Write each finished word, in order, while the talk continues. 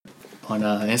on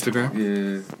Instagram.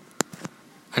 Yeah.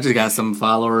 I just got some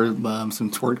followers, some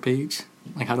twerk page.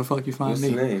 Like, how the fuck you find What's me?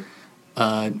 the name?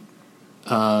 I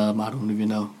don't even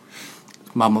know.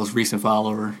 My most recent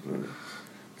follower.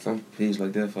 Some page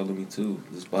like that follow me too.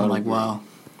 I'm like, wow.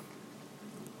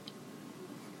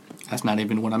 That's not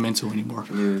even what I'm into anymore.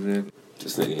 Yeah, man.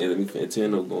 This nigga Anthony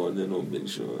Fantano going in on Big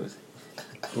Sean.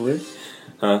 Who is?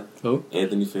 Huh? Who?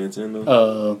 Anthony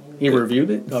Fantano. He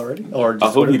reviewed it already? Or just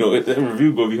I hope he don't. That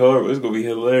review gonna be hard, but it's gonna be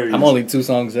hilarious. I'm only 2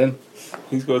 songs in.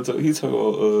 He's gonna talk. He's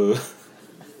talking about.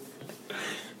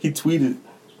 He tweeted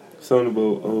something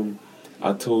about.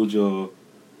 I told y'all,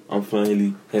 I'm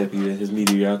finally happy that his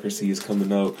mediocrity is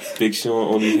coming out. Big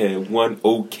Sean only had one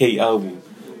okay album.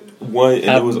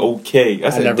 It was okay.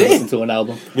 I said, never listened to an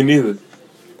album. Me neither.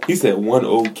 He said one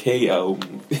okay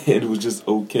album, and it was just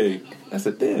okay. I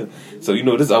said, damn. So,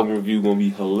 this album review gonna be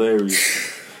hilarious.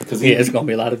 It's gonna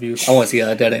be a lot of views. I want to see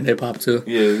Dead End Hip Hop too.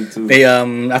 Yeah, me too. They,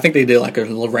 I think they did like a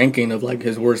little ranking of like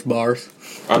his worst bars.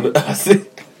 I see.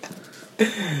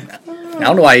 I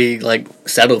don't know why he like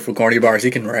settled for corny bars.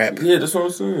 He can rap. Yeah, that's what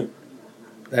I'm saying.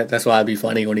 That's why it'd be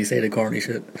funny when he say the corny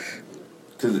shit.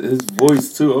 Cause his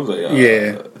voice too. I was like,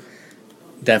 yeah,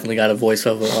 definitely got a voice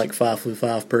of a like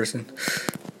 5'5" person.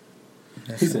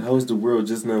 He said, "How is the world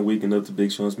just now waking up to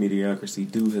Big Sean's mediocrity?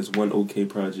 Dude has one okay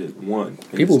project, one."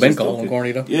 People been calling him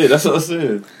corny though. Yeah, that's what I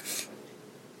said.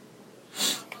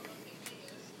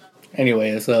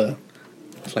 Anyway, it's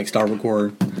like start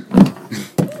recording.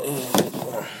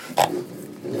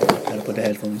 Gotta put the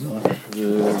headphones on.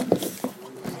 Yeah,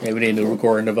 we need a new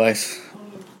recording device.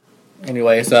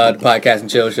 Anyway, it's the Podcast and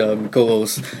Chill Show. My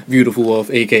co-host, Beautiful Wolf,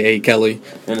 a.k.a. Kelly.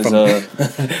 And it's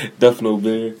Duff No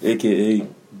Bear, a.k.a.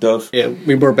 Duff. Yeah,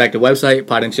 we brought back the website,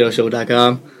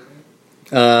 podandchillshow.com.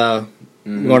 We're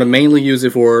going to mainly use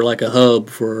it for like a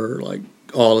hub for like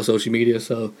all the social media.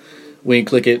 So when you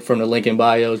click it from the link in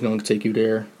bio, it's going to take you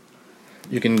there.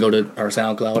 You can go to our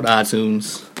SoundCloud,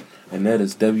 iTunes. And that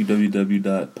is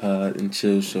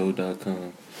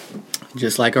www.podandchillshow.com.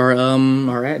 Just like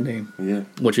our ad name. Yeah.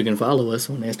 Which you can follow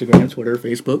us on Instagram, Twitter,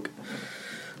 Facebook,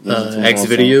 X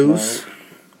videos.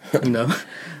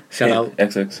 Shout out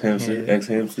XX Hamster. X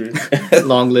Hamster.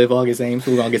 Long live August Ames.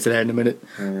 We're gonna get to that in a minute.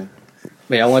 Yeah.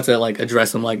 But yeah, I want to like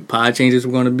address some like pod changes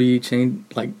we're gonna be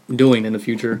doing in the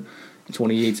future, in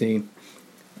 2018.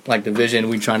 Like the vision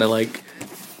we trying to like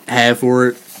have for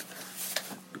it,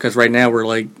 because right now we're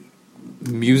like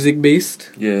music based.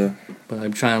 Yeah. But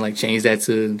I'm trying to like change that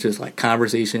to just like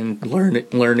conversation,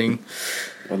 learning.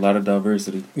 A lot of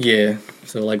diversity. Yeah.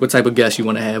 So like, what type of guests you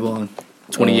want to have on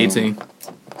 2018?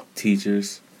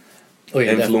 Teachers. Oh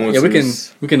yeah, influencers. Definitely. Yeah,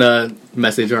 we can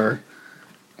message our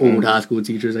old high school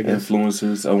teachers, I guess.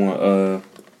 Influencers. I want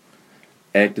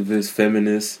activists,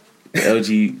 feminists,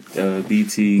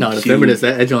 LGBT. No, the feminists,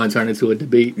 that joint turned into a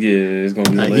debate. Yeah, it's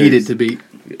gonna be a heated debate.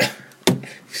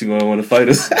 She's gonna want to fight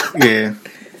us. Yeah.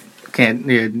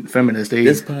 Feminists.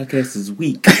 This podcast is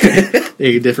weak.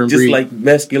 They a different just breed. like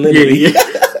masculinity. Yeah.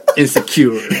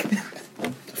 Insecure.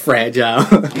 Fragile.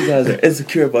 You guys are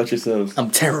insecure about yourselves. I'm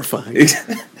terrified.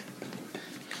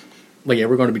 But yeah,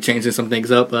 we're going to be changing some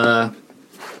things up.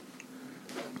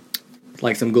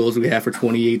 Like some goals we have for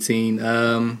 2018.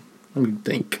 Let me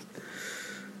think.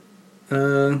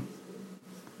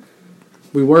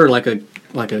 We were like a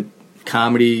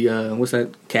comedy. What's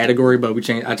that category? But I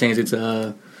changed it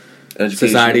to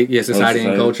society. Yeah, society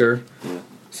and culture. Yeah.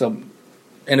 So.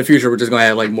 In the future, we're just going to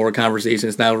have, like, more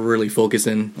conversations, not really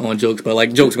focusing on jokes, but,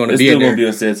 like, jokes are going to be in there. It's still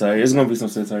going to be a satire. There's going to be some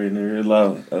satire in there. A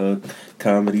lot of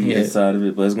comedy inside of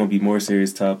it, but it's going to be more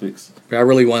serious topics. But I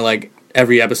really want, like,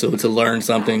 every episode to learn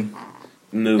something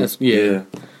new. Yeah.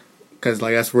 Because,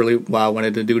 like, that's really why I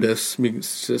wanted to do this.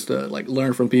 It's just, like,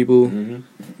 learn from people,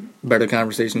 better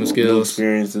conversational skills. New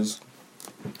experiences.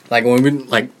 Like, when we,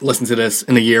 like, listen to this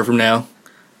in a year from now,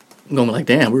 I'm going to be like,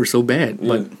 damn, we were so bad. Yeah.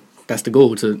 But that's the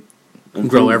goal, to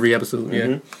grow every episode,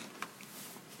 yeah.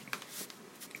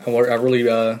 I really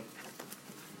want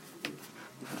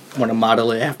to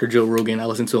model it after Joe Rogan. I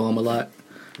listen to him a lot.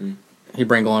 He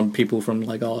bring on people from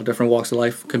like all different walks of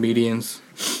life, comedians,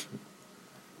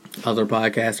 other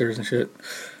podcasters and shit.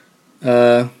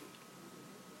 What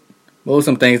were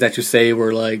some things that you say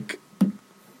were like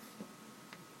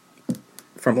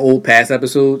from old past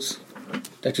episodes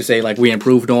that you say like we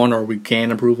improved on or we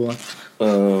can improve on?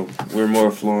 We're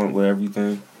more fluent with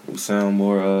everything. We sound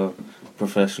more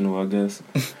professional, I guess.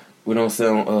 We don't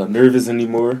sound nervous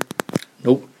anymore.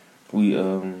 Nope. We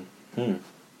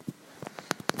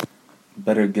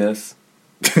better guests,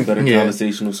 better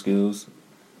conversational skills,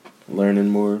 learning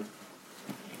more.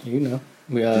 We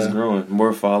just growing,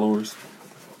 more followers.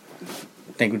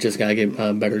 think we just gotta get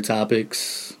better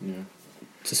topics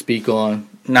to speak on.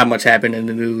 Not much happened in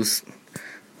the news.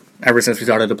 Ever since we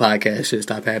started the podcast, shit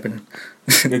stopped happening.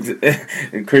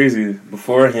 And crazy.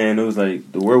 Beforehand, it was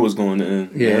like the world was going to end.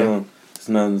 Yeah. Now, it's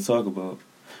nothing to talk about.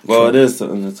 Well, it is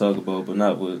something to talk about, but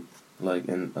not with like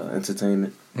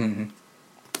entertainment. Mm-hmm.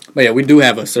 But yeah, we do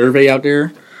have a survey out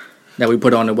there that we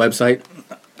put on the website,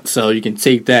 so you can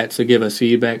take that to give us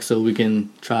feedback, so we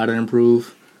can try to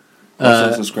improve.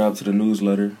 Also, subscribe to the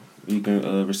newsletter. You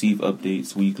can receive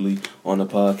updates weekly on the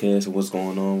podcast and what's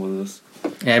going on with us.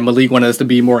 And Malik wanted us to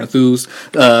be more enthused.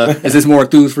 Is this more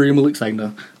enthused for you, Malik? It's like,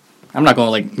 no. I'm not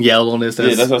going to, yell on this.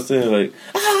 That's what I'm saying. Like,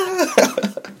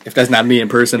 if that's not me in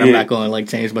person, I'm not going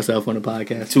to, change myself on the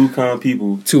podcast. Two calm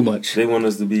people. Too much. They want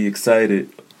us to be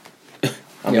excited.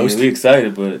 I mean, we're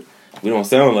excited, but we don't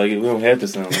sound like it. We don't have to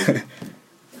sound like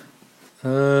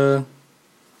it.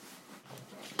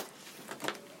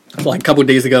 Like a couple of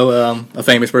days ago, a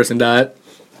famous person died.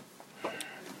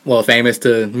 Well, famous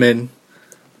to men.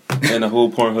 And the whole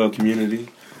Pornhub community.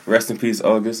 Rest in peace,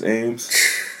 August Ames.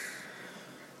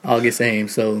 August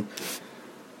Ames. So,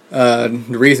 the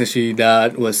reason she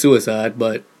died was suicide,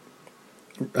 but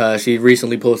she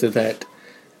recently posted that,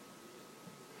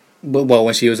 well,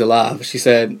 when she was alive, she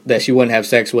said that she wouldn't have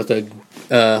sex with a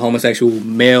homosexual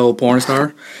male porn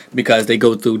star because they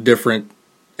go through different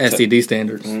STD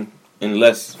standards. Mm-hmm.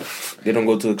 Unless they don't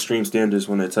go to extreme standards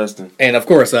when they're testing. And of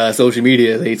course, social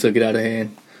media, they took it out of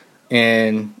hand.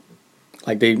 And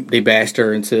they bashed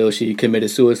her until she committed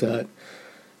suicide.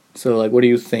 So what do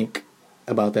you think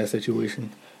about that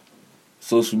situation?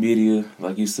 Social media,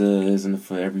 like you said, isn't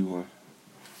for everyone.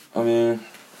 I mean,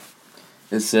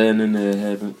 it's saddening that it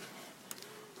happened.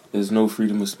 There's no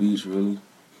freedom of speech, really.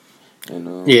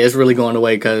 And yeah, it's really going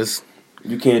away because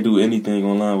you can't do anything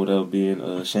online without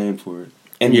being shamed for it.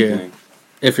 Anything.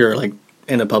 Yeah, if you're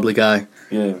in the public eye.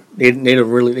 Yeah, they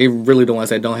really the ones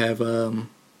that don't have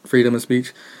freedom of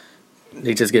speech.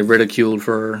 They just get ridiculed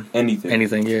for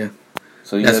anything. Yeah.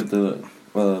 So you have to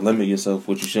limit yourself,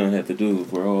 what you shouldn't have to do.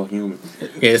 We're all human.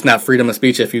 Yeah, it's not freedom of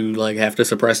speech if you have to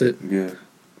suppress it. Yeah.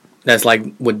 That's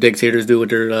like what dictators do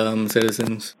with their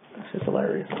citizens. It's just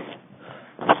hilarious.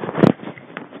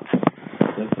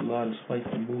 That's a lot of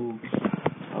spicy moves.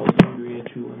 I was angry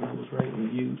at you when I was writing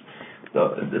reviews.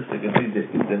 So this nigga DJ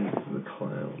is a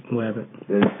clown. What happened?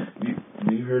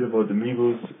 You heard about the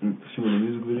Migos shooting a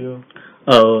music video?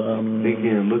 Oh, they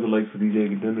getting lookalikes for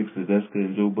DJ Academics, Tedesca,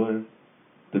 and Joe Budden.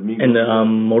 The Migos. In the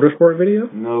motorsport video?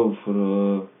 No,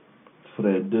 for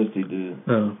that diss they did.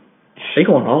 Oh. They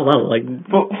going all out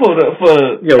for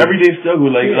everyday struggle,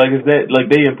 is that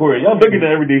they important? Y'all bigger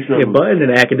than everyday struggle. Yeah, Budden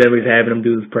and Academics having them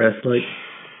do this press,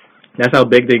 that's how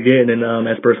big they get and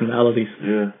as personalities.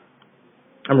 Yeah.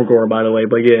 I'm recording, by the way,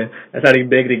 but yeah, that's how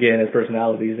big they get as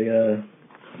personalities. They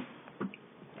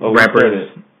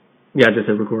rappers. Yeah, I just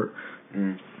hit record.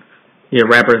 Mm. Yeah,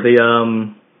 rappers.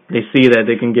 They see that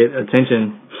they can get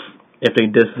attention if they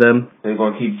diss them. They're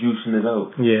gonna keep juicing it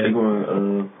out. Yeah. They're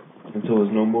going until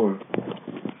there's no more.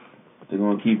 They're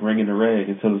gonna keep ringing the rag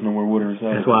until there's no more water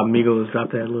inside. That's why Migos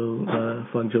dropped that little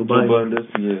fuck Joe Budden. Joe Budden,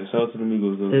 yeah. Shout out to the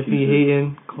Migos though. If he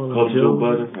hating, call him Joe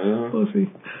Budden. Pussy.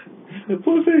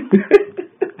 Pussy.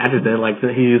 I just did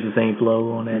he used the same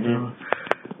flow on that. Mm-hmm.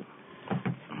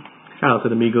 Shout out to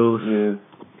the Migos. Yeah,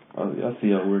 I see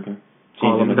y'all working.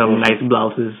 All them nice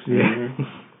blouses. Yeah. Mm-hmm.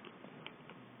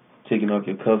 Taking off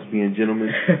your cuffs, being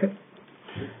gentlemen.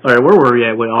 All right, where were we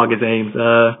at with August Ames?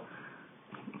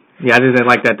 Yeah, I just didn't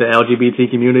like that the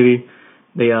LGBT community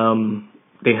they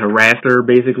harassed her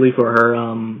basically for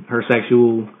her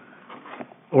sexual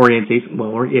orientation. Well,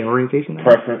 orientation.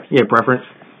 Preference. Yeah, preference.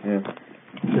 Yeah.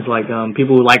 It's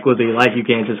people who like what they like. You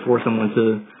can't just force someone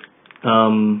to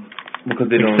because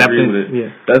they don't agree with it.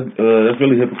 Yeah. That's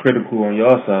really hypocritical on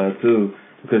y'all side too,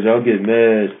 because y'all get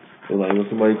mad when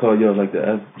somebody call y'all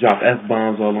drop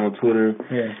F-bombs all on Twitter,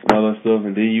 and all that stuff,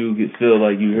 and then you feel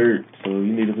like you hurt, so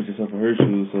you need to put yourself in her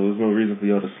shoes. So there's no reason for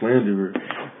y'all to slander her,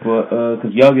 but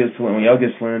because when y'all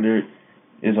get slandered,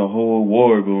 it's a whole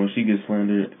war. But when she gets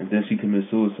slandered and then she commits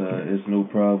suicide, it's no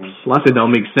problem. Plus, it don't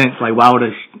make sense. Why would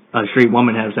a straight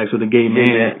woman have sex with a gay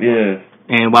man? Yeah.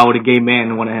 And why would a gay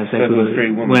man want to have sex with a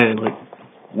straight woman?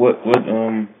 What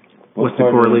what's the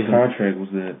correlation? Contract was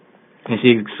that? And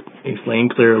she explained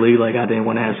clearly, I didn't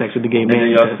want to have sex with the gay man.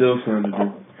 And then y'all still slandered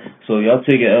her. So y'all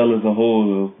take an L as a whole,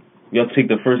 though. Y'all take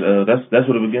the first L. That's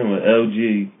what it began with.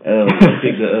 L-G-L. Y'all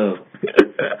take the L.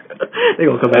 They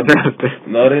gonna come back after.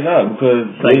 No, they not, because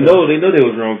they know they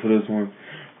was wrong for this one.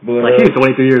 But she's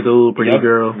 23 years old, pretty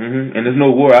girl. Mm-hmm. And there's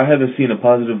no war. I haven't seen a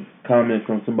positive comment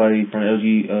from somebody from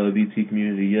the LGBT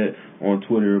community yet on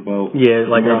Twitter about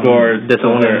like regards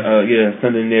disowning.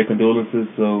 sending their condolences.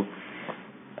 So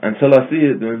until I see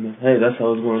it, then hey, that's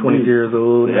how it's going to be. 20 years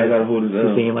old. Yeah, I gotta hold his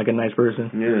L. She seemed like a nice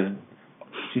person. Yeah,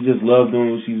 she just loved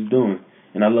doing what she was doing,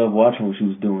 and I love watching what she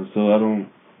was doing. So I don't.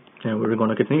 And we're going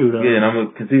to continue to. Yeah, and I'm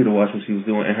gonna continue to watch what she was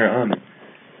doing in her honor.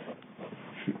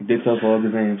 Dicks up all the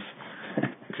names.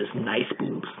 Just nice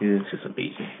boobs. Yeah, it's just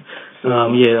amazing.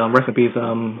 Rest in peace.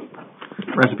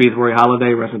 Rest in peace, Roy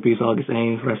Holiday. Rest in peace, August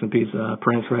Ames. Rest in peace,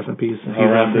 Prince. Rest in peace,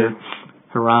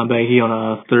 Harambe. He on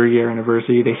a 3rd year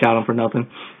anniversary. They shot him for nothing.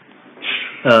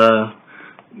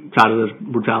 Tired of this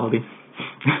brutality.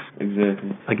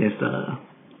 Exactly. Against the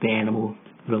animal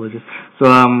villages. So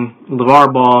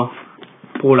LeVar Ball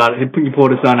pulled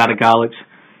his son out of college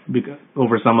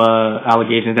over some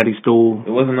allegations that he stole.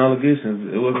 It wasn't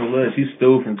allegations. It wasn't alleged. He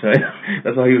stole from China.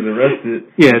 That's why he was arrested.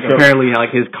 Yeah, apparently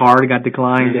like his card got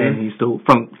declined and he stole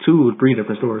from 2 or 3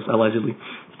 different stores allegedly.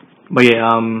 But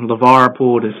LeVar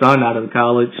pulled his son out of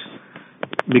college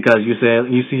because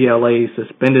UCLA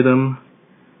suspended him,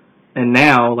 and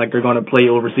now like they're going to play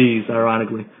overseas.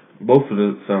 Ironically, both of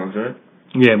the sons, right?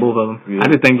 Yeah, both of them. Yeah. I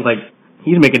just think like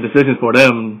he's making decisions for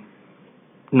them.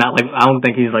 Not like I don't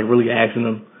think he's like really asking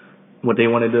them what they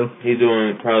want to do. He's doing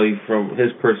it probably from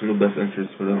his personal best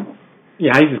interest for them.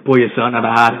 Yeah, he just pulled his son out of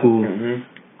high school.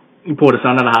 He pulled his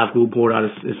son out of high school, pulled out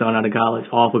his son out of college,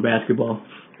 all for basketball.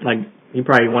 Like he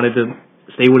probably wanted to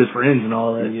stay with his friends and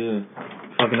all that. Yeah.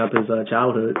 Fucking up his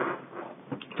childhood.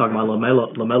 Talking about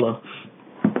LaMelo.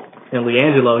 And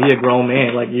LiAngelo, he a grown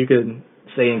man. Like, you could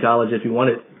stay in college if you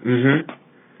wanted. You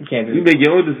can't just... You make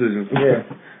your own decisions. Yeah.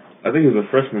 I think he was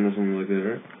a freshman or something like that,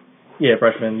 right? Yeah,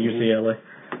 freshman, UCLA.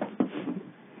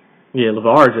 Yeah,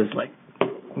 LeVar just, like,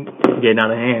 getting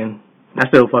out of hand. I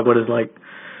still fuck with his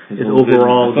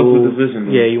overall goal.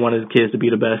 Yeah, he wanted his kids to be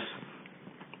the best.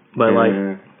 But,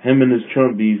 him and his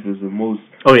Trump beef is the most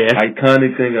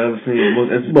iconic thing I've ever seen.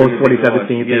 The most 2017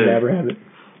 thing to ever happen.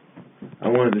 I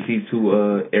wanted to see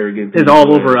 2 arrogant people. It's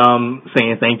all over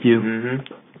saying thank you.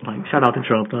 Like, shout out to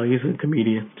Trump, though. He's a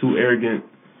comedian. 2 arrogant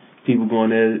people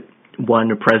going at it. One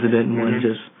the president and one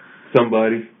just...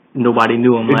 somebody. Nobody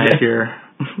knew him last year.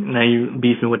 Now you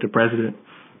beefing with the president.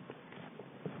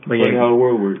 But funny how the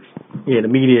world works. Yeah, the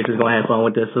media is just going to have fun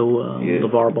with this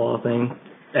LeVar Ball thing,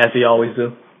 as they always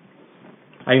do.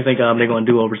 How do you think they're going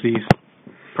to do overseas?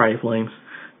 Probably Flames.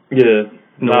 Yeah.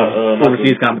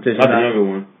 Overseas competition. Not the younger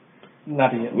one. Not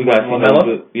the younger one. We got to see how he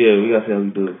do. Yeah, we got to see how he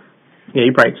do it. Yeah,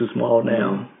 he's probably too small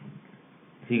now.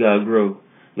 He got to grow.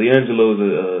 LiAngelo's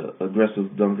a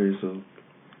aggressive dunker, so...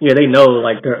 Yeah, they know,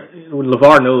 like,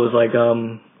 LeVar knows, like,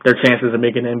 their chances of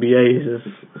making the NBA is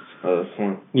just...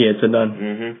 slim. Yeah, it's a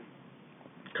none.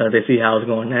 Because they see how it's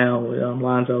going now with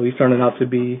Lonzo. He's turning out to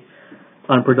be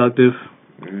unproductive.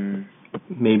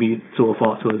 Maybe to a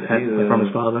fault from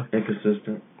his father.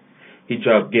 Inconsistent. He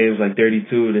dropped games like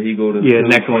 32, then he go to... Yeah,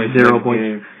 next one, 0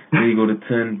 points. Then he go to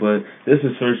 10, but this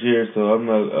is first year, so I'm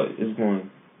not...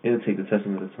 it'll take the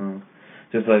testament of time.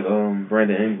 Just like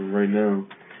Brandon Ingram right now.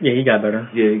 Yeah, he got better.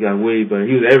 Yeah, he got way better.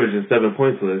 He was averaging 7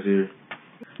 points last year.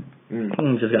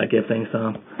 Just gotta give things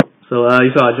time. So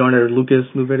you saw Joyner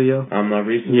Lucas' new video? I'm not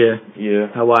recent.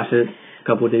 Yeah. I watched it a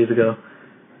couple of days ago.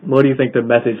 What do you think the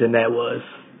message in that was?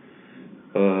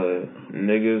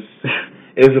 Niggas.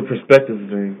 It was a perspective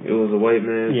thing. It was a white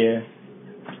man. Yeah.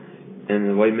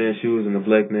 And the white man's shoes and the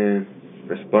black man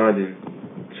responding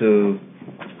to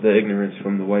the ignorance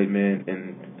from the white man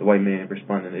and the white man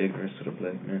responding to ignorance to the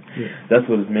black man. Yeah. That's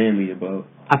what it's mainly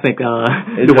about. I think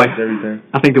everything.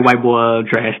 I think the white boy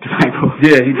trashed the white boy.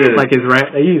 Yeah, he did. Like his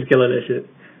rap, he's killing that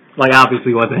shit. Like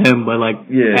obviously it wasn't him, but like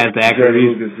as the actor,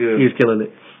 he was killing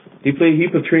it. He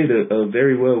portrayed a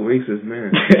very well racist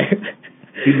man.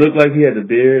 He looked like he had the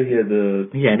beard, he had the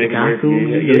costume,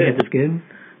 he had the skin.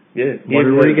 Yeah,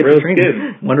 wonder where he got the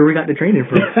training. Wonder where he got the training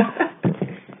from.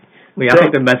 I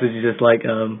think the message is just like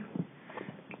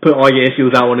put all your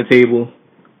issues out on the table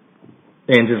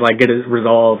and just like get it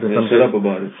resolved. And shut up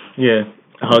about it. Yeah,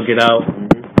 hug it out.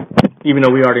 Even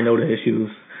though we already know the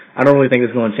issues, I don't really think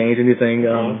it's going to change anything.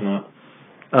 No, it's not.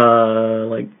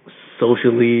 Like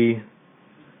socially,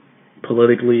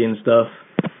 politically, and stuff.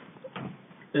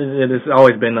 It has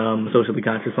always been socially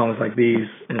conscious songs like these,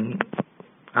 and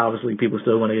obviously people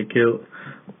still want to get killed.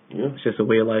 Yeah. It's just a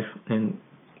way of life, and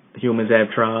humans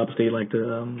have tribes they like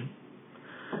to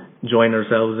join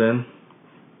themselves in.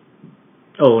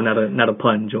 Oh, not a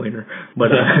pun, joiner,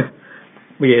 but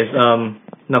yes,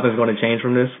 nothing's going to change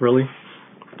from this really.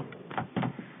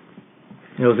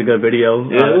 It was a good video.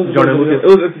 Yeah, it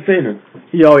was entertaining.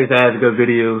 He always has good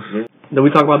videos. Did we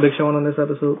talk about Big Sean on this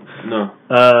episode? No.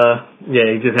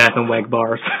 Yeah, he just had some whack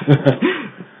bars.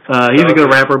 He's a good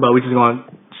rapper, but we just gonna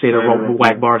say the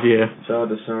whack bars. Yeah. Shout out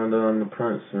to Sean Don the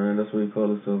Prince, man. That's what he called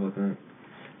himself, I think.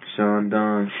 Sean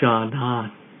Don. Sean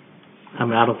Don. I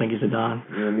mean, I don't think he's a Don.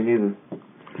 Yeah, me neither.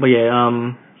 But yeah,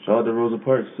 shout out to Rosa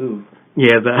Parks too.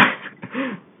 Yeah,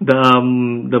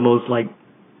 the most like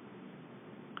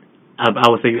I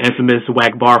would say infamous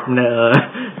whack bar from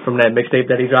that mixtape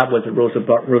that he dropped was the Rosa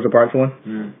Parks one.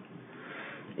 Mm.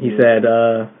 He said,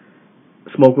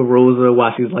 "Smoke with Rosa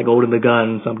while she was like holding the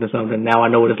gun, something. Now I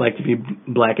know what it's like to be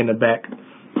black in the back."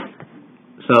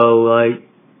 So like,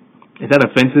 is that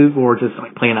offensive or just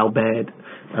like playing out bad?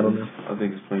 I don't know. I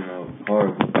think it's playing out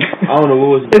horrible. I don't know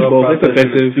what was the process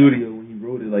in the studio when he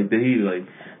wrote it. Like, did he like,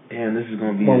 damn, this is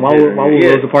gonna be. Well, why would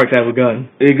Rosa Parks have a gun?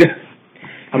 I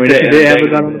mean, she did have a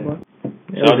gun on the front.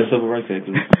 Shout out to Civil Rights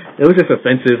Act. It was just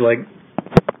offensive. Like,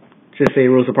 just say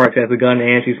Rosa Parks has a gun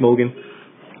and she's smoking.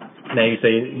 Now you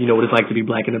say, you know what it's like to be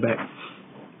black in the back.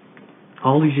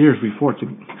 All these years before to. I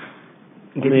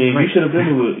mean, you should have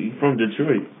been from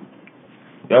Detroit.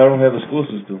 Y'all don't have a school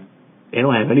system. They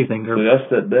don't have anything. So y'all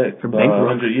stepped back for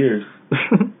 100 years.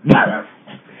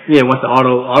 Yeah, once the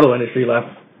auto industry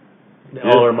left,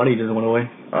 all our money just went away.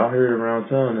 I heard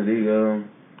around town that they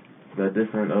got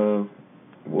different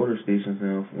water stations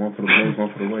now. One for the blacks,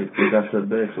 one for the whites. They got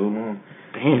set back so long.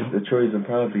 Damn. Detroit's in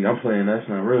poverty. I'm playing that's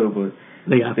not real, but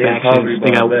they got factions.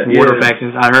 They got water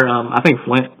factions. I heard. I think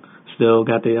Flint still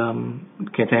got the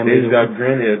contaminated. They just got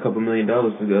granted $2 million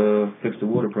to fix the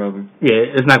water problem.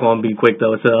 Yeah, it's not going to be quick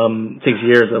though. It's takes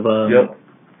years of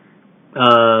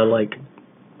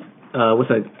what's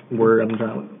that word I'm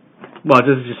trying to? Well,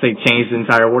 just say change the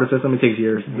entire water system. It takes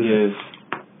years. Yes.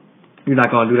 You're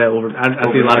not going to do that over. I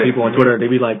see a lot of people on Twitter. They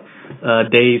be like,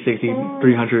 day 60,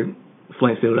 300.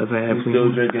 Flint still doesn't have.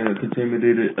 Still drinking a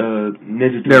contaminated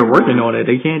Ninja Turtle. They're working on it.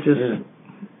 They can't just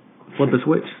flip a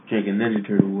switch. Drinking Ninja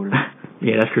Turtle water.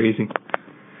 Yeah, that's crazy.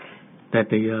 That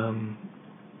they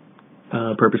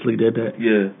purposely did that.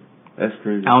 Yeah, that's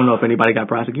crazy. I don't know if anybody got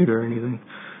prosecuted or anything.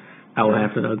 I will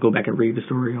have to go back and read the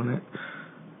story on that.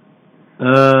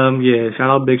 Yeah,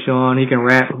 shout out Big Sean. He can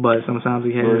rap, but sometimes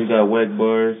he has. He got whack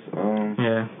bars.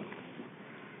 Yeah.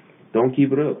 Don't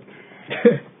keep it up.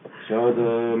 Shout out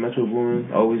to Metro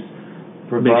Boomin. Always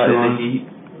providing the heat.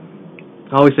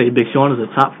 I always say Big Sean is a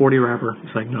top 40 rapper.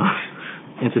 It's like, no,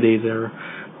 in today's era.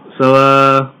 So,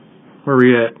 where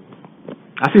we at?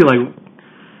 I see, like,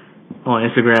 on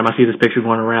Instagram, I see this picture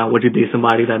going around. Would you date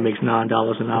somebody that makes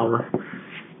 $9 an hour?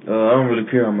 I don't really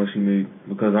care how much you make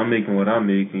because I'm making what I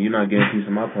make and you're not getting a piece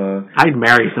of my pie. I'd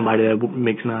marry somebody that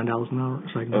makes $9 an hour.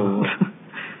 It's like, no.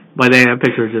 But then that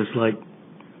picture is just like,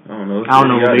 I don't know. I don't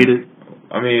know who made it.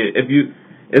 I mean,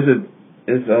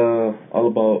 it's all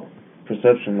about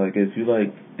perception. Like, if you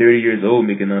like 30 years old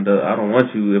making $9, I don't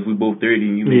want you. If we both 30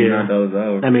 and you make $9 an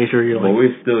hour, that makes sure you're like, but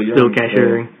we're still young, still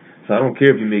cashiering. So I don't care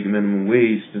if you make minimum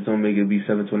wage. Just don't make it be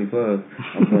 $7.25.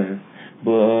 I'm playing,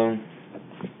 but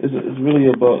it's really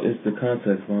about the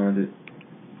context behind it.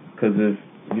 Because if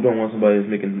you don't want somebody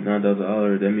that's making $9 an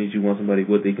hour, that means you want somebody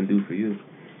what they can do for you.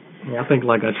 Yeah, I think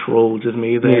like a troll just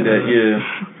made that.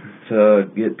 To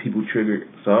get people triggered.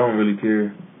 So I don't really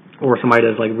care. Or somebody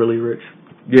that's like really rich.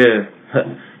 Yeah.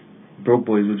 Broke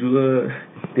boys, would you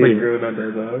date a girl $9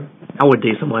 an hour? I would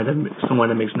date someone that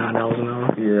makes $9 an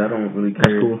hour. Yeah, I don't really care.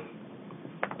 That's cool.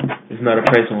 It's not a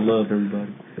price on love,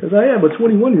 everybody. Because I am a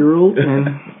 21-year-old.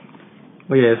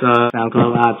 But yeah, it's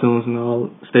SoundCloud, iTunes, and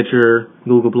all, Stitcher,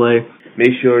 Google Play.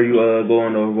 Make sure you go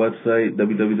on our website,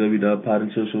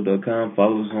 www.podandchillshow.com.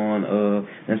 Follow us on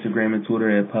Instagram and Twitter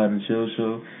at Pod and Chill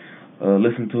Show.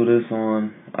 Listen to this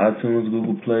on iTunes,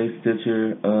 Google Play,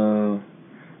 Stitcher,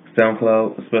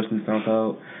 SoundCloud, especially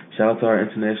SoundCloud. Shout out to our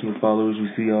international followers. We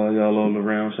see y'all all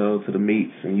around. Shout out to the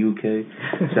mates in UK.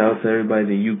 Shout out to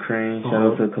everybody in Ukraine. Shout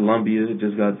out to Colombia.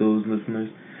 Just got those listeners.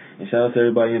 And shout out to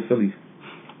everybody in Philly.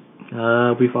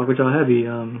 We fuck with y'all heavy.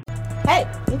 Hey,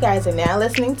 you guys are now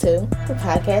listening to the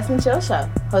Podcast and Chill Show,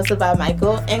 hosted by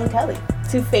Michael and Kelly,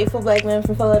 two faithful black men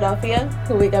from Philadelphia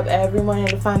who wake up every morning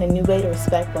to find a new way to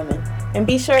respect women. And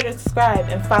be sure to subscribe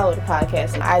and follow the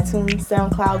podcast on iTunes,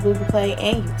 SoundCloud, Google Play,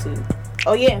 and YouTube.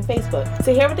 Oh yeah, and Facebook.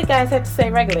 To hear what the guys have to say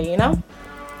regularly, you know?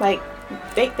 Like,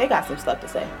 they got some stuff to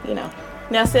say, you know.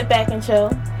 Now sit back and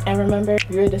chill, and remember,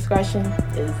 your discretion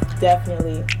is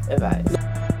definitely advised.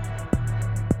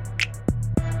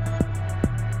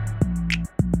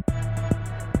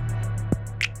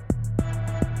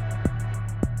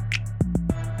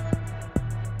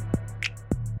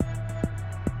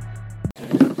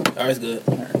 Alright, it's good.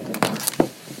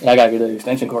 I gotta get the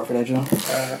extension cord for that, Joe.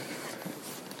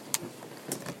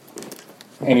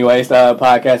 Anyway, it's the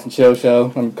Podcast and Chill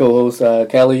Show. I'm co-host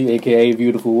Kelly, a.k.a.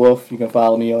 Beautiful Wolf. You can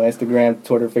follow me on Instagram,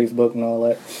 Twitter, Facebook, and all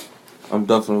that. I'm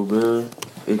Duff Bear,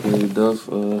 a.k.a. Duff,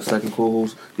 second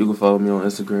co-host. You can follow me on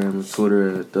Instagram and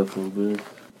Twitter at Duff Bear.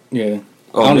 Yeah.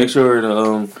 Oh, make sure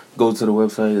to go to the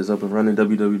website. It's up and running,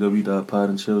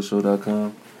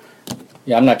 www.podandchillshow.com.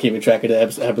 Yeah, I'm not keeping track of the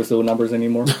episode numbers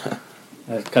anymore.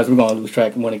 Because we're going to lose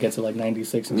track when it gets to like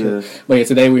 96 and shit. But yeah,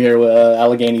 today we're here with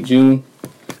Allegheny June.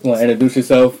 You want to introduce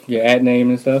yourself, your ad name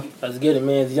and stuff? Let's get it,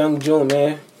 man. It's Young June,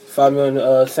 man. Follow me on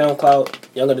SoundCloud,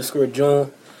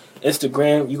 Young_June.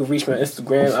 Instagram, you can reach me on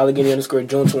Instagram,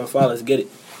 Allegheny_June 25. Let's get it.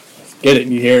 Let's get it.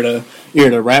 You hear the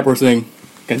rapper sing.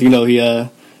 Because you know he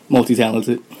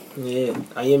multi-talented. Yeah,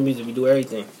 I am music. We do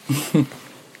everything.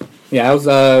 Yeah, I was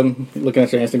looking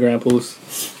at your Instagram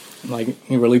posts. Like,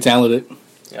 you're really talented.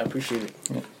 Yeah, I appreciate it.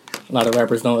 Yeah. A lot of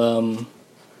rappers don't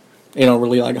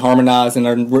really like harmonize in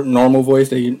their normal voice.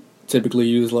 They typically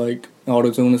use like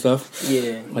auto-tune and stuff.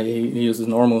 Yeah. Like he uses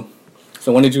normal.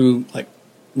 So when did you like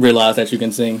realize that you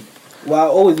can sing? Well, I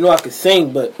always knew I could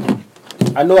sing, but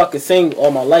I know I could sing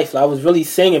all my life. Like, I was really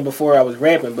singing before I was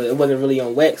rapping, but it wasn't really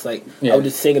on wax. Like, I was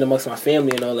just singing amongst my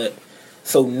family and all that.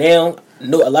 So now, a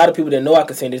lot of people that know I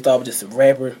could sing, they thought I was just a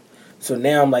rapper. So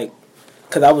now I'm like,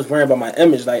 because I was worrying about my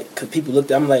image, like, because people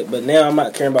looked at I'm like, but now I'm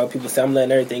not caring about what people say. I'm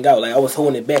letting everything out. Like, I was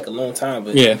holding it back a long time,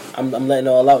 but I'm letting it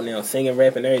all out now, singing,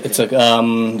 rapping, everything. It took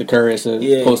the courage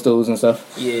to post those and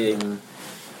stuff. Yeah.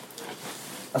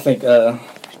 I think a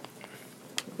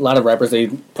lot of rappers, they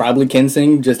probably can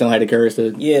sing, just don't have the courage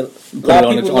to put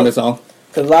it on the song.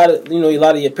 Because a lot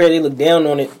of your peers, they look down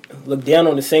on the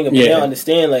singer, but they don't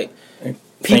understand, like,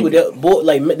 people,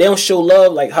 they don't show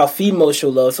love like how females show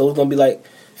love, so it's going to be like,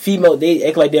 female, they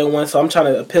act like they don't want, so I'm trying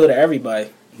to appeal to everybody.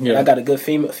 Yeah. And I got a good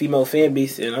female fan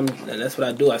base, and that's what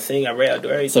I do. I sing, I rap, I do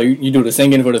everything. So you do the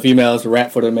singing for the females, the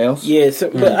rap for the males? Yeah, so,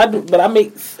 but I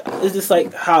make, it's just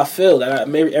like how I feel. Like, I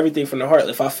make everything from the heart.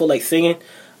 If I feel like singing,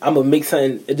 I'm gonna make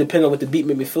something. It depends on what the beat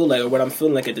make me feel like or what I'm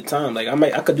feeling like at the time. Like,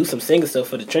 I could do some singing stuff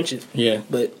for the trenches. Yeah.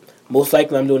 But most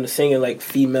likely I'm doing the singing like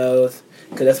females,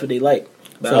 because that's what they like.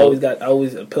 But so, I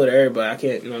always appeal to everybody. I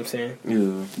can't, you know what I'm saying?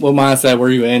 Yeah. What mindset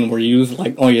were you in? Were you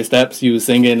like on your steps? You was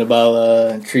singing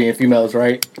about treating females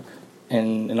right,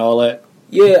 and all that.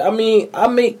 Yeah, I mean, I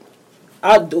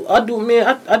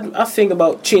sing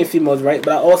about treating females right,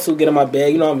 but I also get in my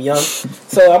bag. You know, I'm young,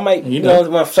 so I might, you know,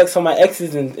 want to flex on my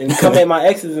exes and come at my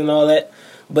exes and all that.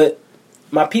 But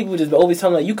my people just always tell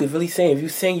me, like, you could really sing. If you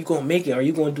sing, you gonna make it, or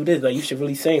you gonna do this. Like, you should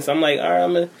really sing. So I'm like, all right,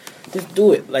 I'm gonna just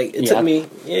do it. Like, it took me,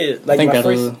 like my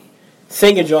first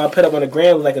singing joint I put up on the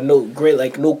gram was like a no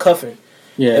cuffing.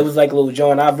 Yeah, it was like a little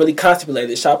joint. I really contemplated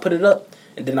it. So I put it up,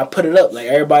 and then I put it up. Like,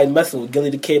 everybody messing with Gilly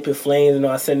the Kid put flames. You know,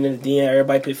 I sent it in the DM.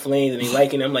 Everybody put flames, and they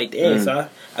liking it. I'm like, damn, so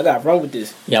I got wrong with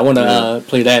this. Yeah, I want to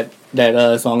play that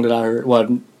song that I heard.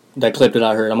 Well, that clip that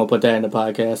I heard. I'm gonna put that in the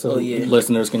podcast so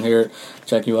listeners can hear it,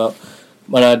 check you out.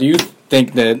 But do you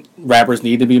think that rappers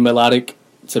need to be melodic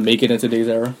to make it in today's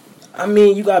era? I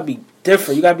mean, you gotta be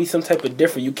different. You gotta be some type of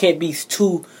different. You can't be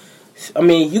too. I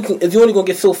mean, if you're only gonna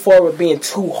get so far with being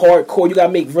too hardcore, you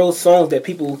gotta make real songs that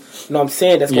people, you know what I'm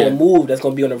saying, that's gonna move, that's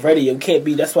gonna be on the radio. You can't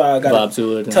be. That's why I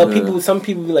gotta tell people. Some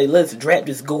people be like, let's rap,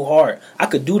 just go hard. I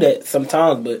could do that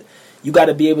sometimes, but you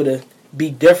gotta be able to be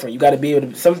different. You got to be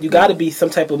able to. You got to be some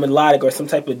type of melodic or some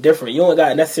type of different. You don't got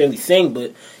to necessarily sing,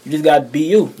 but you just got to be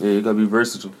you. Yeah, you got to be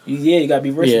versatile. You got to be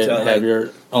versatile. Yeah, have your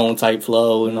own type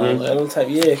flow and all that. Own type,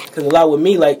 because a lot with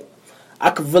me, like, I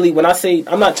could really, when I say,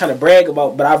 I'm not trying to brag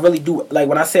about, but I really do, like,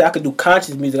 when I say I could do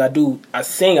conscious music, I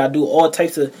sing, I do all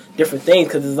types of different things,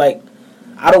 because it's like,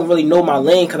 I don't really know my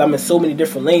lane, because I'm in so many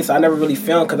different lanes, so I never really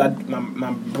found, because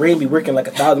my brain be working like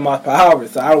 1,000 miles per hour,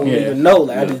 so I don't even know,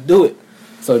 like, I just do it.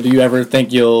 So do you ever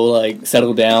think you'll like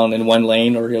settle down in one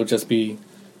lane, or you'll just be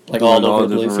like all over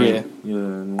the place?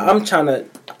 I'm trying to.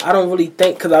 I don't really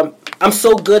think, because I'm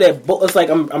so good at both. It's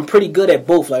like I'm pretty good at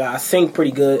both. Like, I sing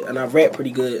pretty good and I rap pretty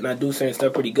good and I do certain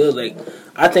stuff pretty good. Like,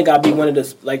 I think I'll be one of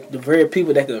the very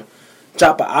people that could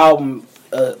drop an album,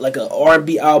 like an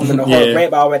R&B album and a hard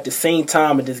rap album at the same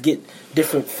time and just get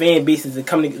different fan bases and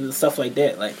come together and stuff like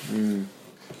that. Like,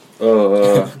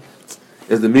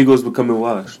 is the Migos becoming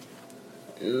washed?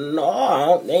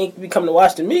 No, they ain't becoming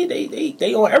washed to me.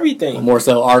 They on everything. More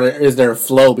so, is their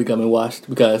flow becoming washed?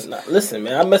 Because listen,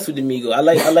 man, I mess with the Migos. I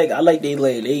like they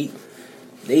lane.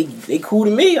 They cool to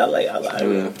me. I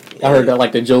heard that,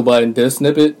 like, the Joe Budden diss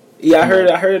snippet. Yeah, I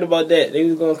heard about that. They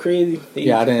was going crazy.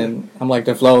 I didn't. I'm like,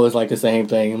 the flow is like the same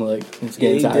thing. I'm like, it's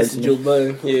getting tired. Joe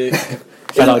Budden. Yeah.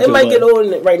 It might get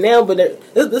old right now, but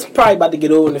it's probably about to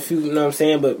get old in a few. You know what I'm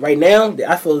saying? But right now,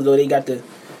 I feel as though they got the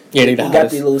Yeah, they got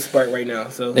the little spark right now.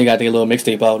 So they got their little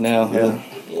mixtape out now.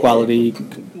 Quality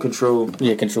control.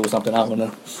 Yeah, control something. I don't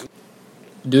know.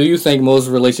 Do you think most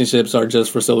relationships are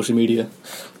just for social media?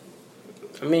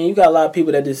 I mean, you got a lot of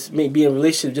people that just may be in a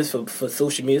relationship just for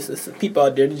social media. It's people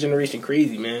out there, the generation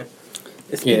crazy, man.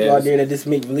 It's people out there that just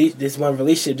make this one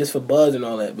relationship just for buzz and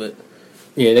all that. But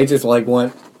yeah, they just like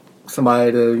want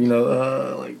somebody to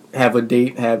like have a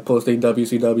date, post a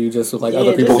WCW just so like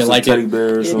other people can like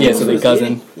it. So they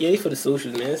cousin. Yeah, they for the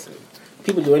socials, man.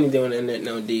 People do anything on the internet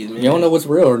nowadays, man. You don't know what's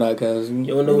real or not, cuz. You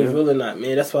don't know what's real or not,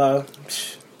 man. That's why.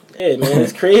 Yeah, man,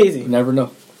 it's crazy. Never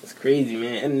know. It's crazy,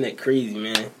 man. Internet crazy,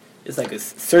 man. It's like a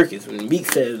circus. When Meek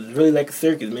says it's really like a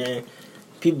circus, man.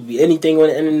 People be anything on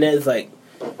the internet. It's like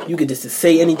you could just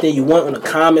say anything you want on the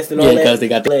comments and all that. Yeah, because they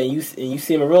got and you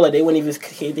see them in real life, they wouldn't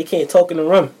even. They can't talk in the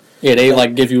room. Yeah, they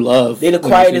like give you love. They the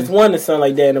quietest one or something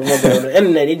like that in the room. But on the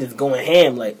internet, they just going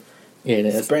ham like. Yeah,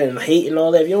 that's spreading hate and all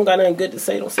that. If you don't got nothing good to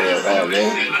say, don't say it at all,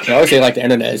 man. I always say like the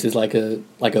internet is just like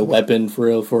a weapon for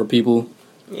real for people.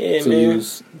 Yeah, to man.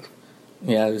 Use.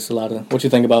 Yeah, just a lot of. What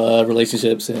you think about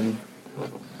relationships and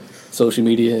social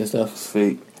media and stuff? It's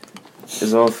fake.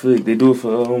 It's all fake. They do it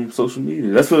for social media.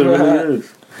 That's what it really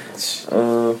is.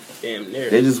 Damn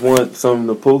near. They just want something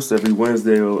to post every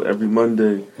Wednesday or every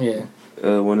Monday. Yeah.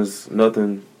 When it's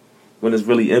nothing, when it's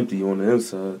really empty on the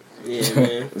inside. Yeah,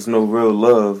 man. There's no real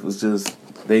love. It's just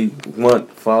they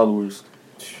want followers.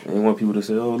 They want people to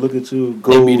say, "Oh, look at you."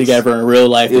 Goals. They be together in real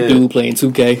life. The dude playing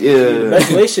 2K. Yeah.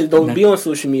 Best relationships don't be on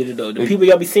social media though. The people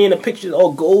y'all be seeing the pictures,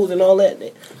 all goals and all that.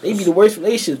 They be the worst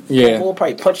relationships. Yeah. People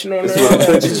probably punching on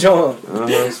there. Just John.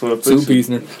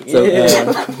 Two-piecener. So,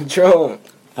 Yeah. John.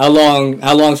 How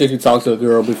long should you talk to a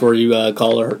girl before you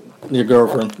call her your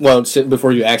girlfriend? Well,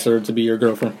 before you ask her to be your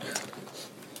girlfriend.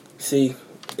 See,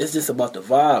 it's just about the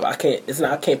vibe. I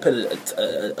can't put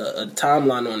a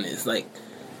timeline on it. It's like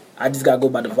I just gotta go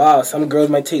by the vibe. Some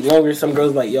girls might take longer. Some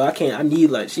girls like, yo, I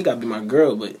need like she gotta be my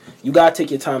girl. But you gotta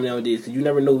take your time nowadays because you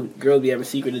never know. Girls be having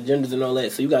secret agendas and all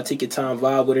that. So you gotta take your time,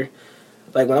 vibe with her.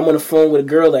 Like when I'm on the phone with a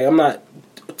girl, like I'm not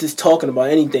just talking about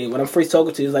anything. When I'm first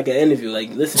talking to you, it's like an interview.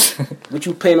 Like, listen, what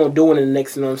you plan on doing in the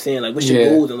next? You know what I'm saying? Like, what's your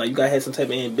goals? And like you gotta have some type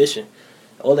of ambition.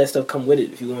 All that stuff come with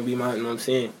it if you want to be my. You know what I'm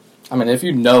saying? I mean, if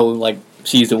you know like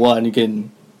she's the one, you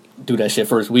can do that shit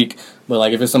first week. But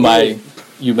like if it's somebody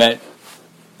you met,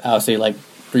 I'll say like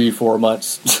 3-4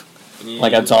 months.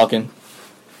 Like I'm talking.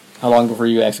 How long before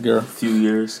you ask a girl? A few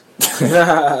years.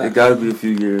 It gotta be a few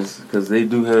years because they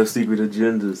do have secret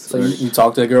agendas. So you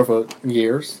talk to a girl for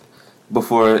years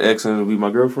before asking to be my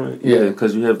girlfriend? Yeah,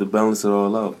 because you have to balance it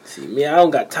all out. See, man, I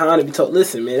don't got time to be talk.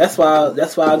 Listen, man, that's why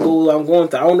I'm going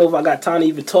through. I don't know if I got time to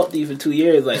even talk to you for 2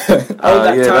 years. Like, I don't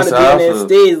got time to be on that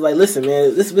stage. Like, listen,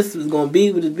 man, this is gonna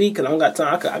be what it be because I don't got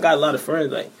time. I got a lot of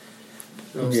friends. Like,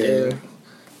 you know what I'm saying?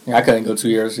 Yeah, I couldn't go 2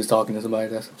 years just talking to somebody.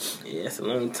 That's a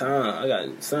long time. I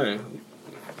got son.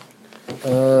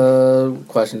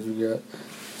 Questions we got.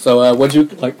 So, would you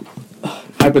like?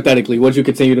 Hypothetically, would you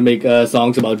continue to make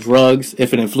songs about drugs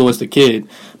if it influenced a kid,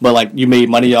 but like you made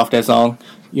money off that song?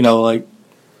 You know, like.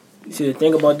 See the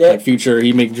thing about that. Like Future,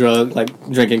 he make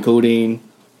drinking codeine,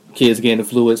 kids getting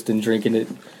influenced and drinking it,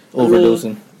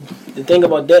 overdosing. The thing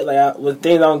about that, with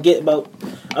things I don't get about.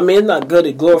 I mean, it's not good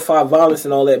to glorify violence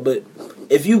and all that, but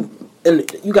if you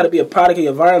got to be a product of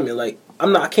your environment. Like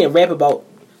I can't rap about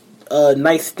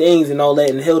nice things and all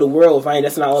that and heal the world.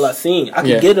 That's not all I seen. I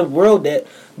can get the world that,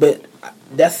 but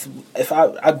that's if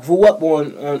I grew up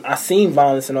on I seen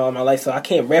violence and all my life, so I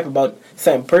can't rap about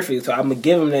something perfect. So I'm gonna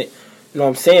give them that. You know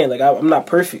what I'm saying? Like I'm not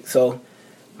perfect, so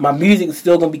my music is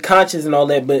still gonna be conscious and all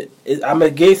that. But I'm gonna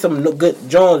give some good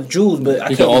jewels. But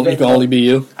you can only be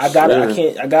you. I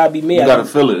gotta be me. You gotta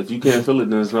feel it. If you can't feel it,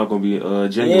 then it's not gonna be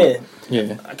genuine.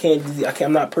 Yeah. I can't.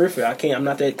 I'm not perfect. I'm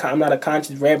not that. I'm not a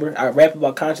conscious rapper. I rap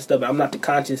about conscious stuff, but I'm not the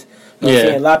conscious. You know what I'm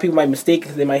saying? A lot of people might mistake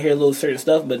because they might hear a little certain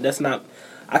stuff, but that's not.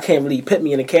 I can't really put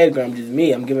me in a category. I'm just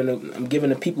me. I'm giving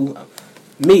the people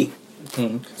me.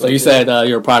 Mm-hmm. So you said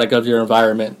you're a product of your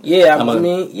environment. Yeah, but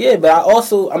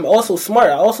I'm also smart.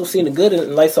 I also see the good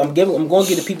in life, so I'm going to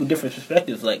give the people different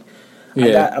perspectives. Like,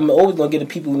 I'm always going to give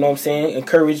the people, you know what I'm saying,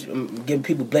 encourage, give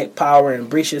people black power and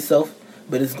embrace yourself.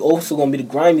 But it's also going to be the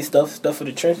grimy stuff for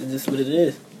the trenches. Just what it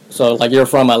is. So, like, you're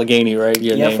from Allegheny, right?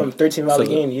 I'm from 13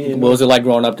 Allegheny. What was it like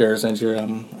growing up there since you're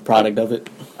a product of it?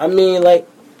 I mean, like,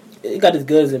 it got its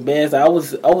goods and bads. I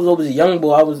was always a young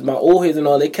boy. My old heads and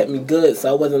all, they kept me good. So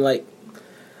I wasn't like,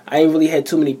 I ain't really had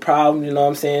too many problems, you know what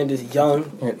I'm saying? Just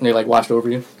young. And they like watched over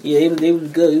you? Yeah, they was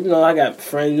good. You know, I got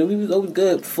friends. We was always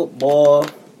good. Football,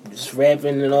 just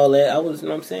rapping and all that. I was, you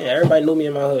know what I'm saying? Everybody knew me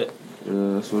in my hood.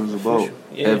 Yeah, that's what it's about.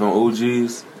 Having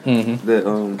OGs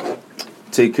that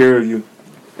take care of you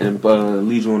and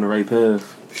lead you on the right path.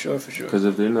 For sure. Because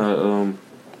if they're not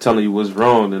telling you what's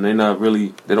wrong, then they don't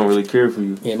really care for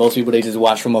you. Yeah, most people, they just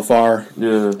watch from afar.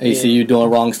 Yeah. They see you doing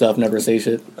wrong stuff, never say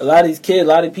shit. A lot of these kids, a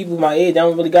lot of people my age, they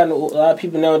don't really got no. A lot of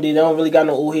people nowadays, they don't really got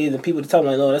no old heads, and people tell me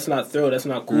like, "No, that's not thorough. That's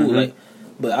not cool." Mm-hmm. Like,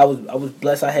 but I was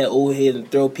blessed. I had old heads and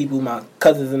thorough people, my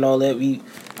cousins and all that.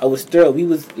 I was thorough. They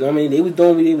was doing what they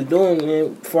was doing,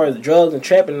 man, as far as drugs and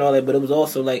trapping and all that. But it was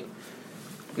also like,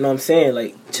 you know what I'm saying,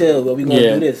 like, chill, but we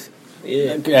gonna do this.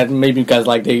 Yeah. Maybe because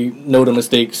like they know the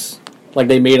mistakes. Like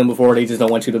they made them before, they just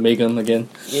don't want you to make them again.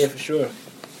 Yeah, for sure.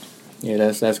 Yeah,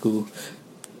 that's cool.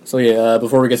 So yeah,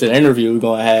 before we get to the interview, we're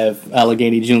gonna have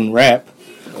Allegheny June rap.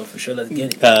 Oh, for sure, let's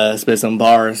get it. Spit some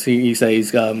bars. He says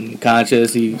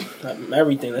conscious.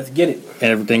 Everything. Let's get it.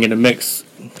 And everything in the mix.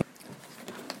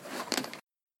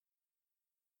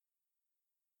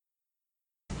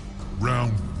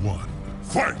 Round 1.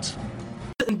 Fight!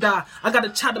 And die. I gotta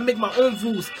try to make my own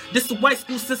rules. This the white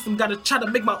school system, gotta try to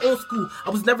make my own school. I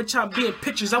was never trying to be in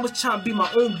pictures, I was trying to be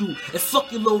my own dude. And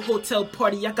fuck your little hotel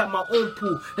party, I got my own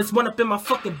pool. There's one up in my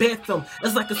fucking bathroom,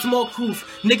 it's like a small cruise.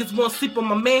 Niggas wanna sleep on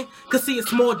my man, cause he a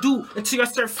small dude. Until I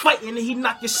start fighting and he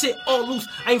knock your shit all loose.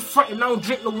 I ain't frontin', I don't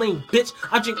drink no lean, bitch.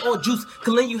 I drink all juice.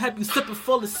 Kalin, you have you sippin',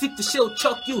 fall asleep, the shit'll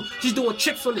chuck you. She's doing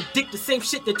tricks on the dick, the same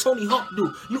shit that Tony Hawk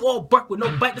do. You all bark with no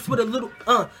bite, that's with a little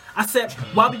I said,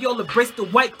 why we all embrace the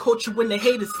white culture when they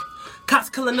hate us? Cops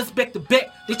killing us back to back,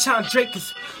 they tryna drake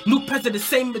us. New president,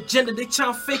 same agenda, they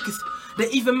tryna fake us. They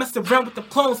even mess around with the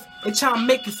clones, they tryna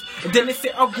make us. And then they say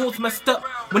our goals messed up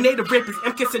when they the rappers.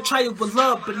 MK said try it with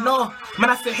love, but no. Man,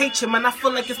 I said hate you, man, I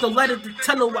feel like it's no light at the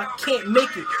tunnel, I can't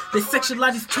make it. They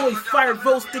sexualize these toys, fire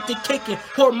rolls, stick they caking.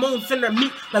 Hormones in their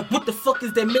meat, like what the fuck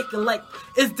is they making? Like,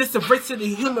 is this a race to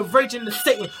the human virgin to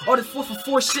Satan? All this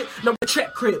 4for4 shit, no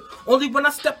trap crib. Only when I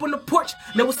step on the porch,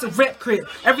 now it's a rap crib.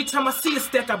 Every time I see a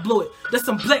stack, I blow it. That's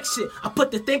some black shit. I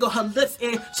put the thing on her lips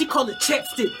and she call it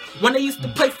chapstick. When I used to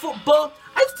play football,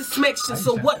 I used to smack shit,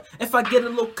 so what if I get a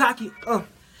little cocky?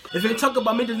 If you ain't talk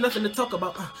about me, there's nothing to talk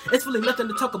about. It's really nothing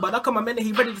to talk about. I call my man and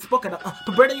he ready to spoke it out.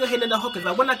 Put bread in your hand in the hookers.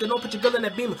 Like when I get on, put your girl in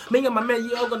that beamer. Me and my man,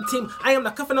 you all gonna team. I am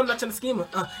not cuffing, I'm not trying to scheme her.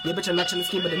 Yeah, bitch, I'm not trying to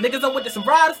scheme her. The niggas are with some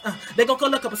riders. They gon'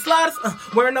 call a couple sliders.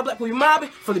 Wearing all black when we mobbing.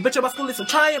 For the bitch about school, I'm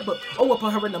trying. But I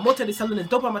put her in the motel. They selling this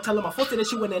dope. I'ma tell her my folks that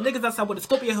she went there. Niggas outside with a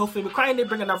Scorpio hill fame. Crying, they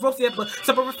bringing out roast yet. But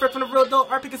separate respect from the real dope.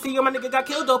 RP can see you, my nigga got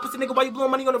killed though. Pussy nigga, why you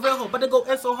blowing money on the real hoe? But they go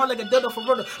in so hard like a dildo for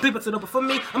real. People to know, but for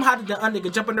me, I'm hotter than a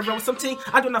nigga. Jumping around with some team.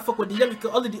 I do not fuck with the young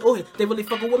nigga. All of the old head, they really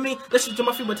fucking with me. That shit to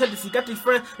my female tendency. Got these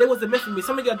friends, they wasn't meant for me.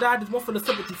 Some of y'all died, there's one for the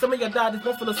sympathy. Some of y'all died, there's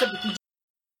one for the sympathy.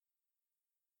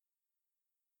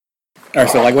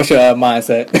 Alright, so like, what's your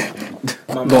mindset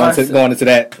going into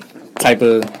that type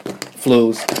of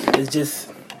flows? It's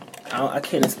just, I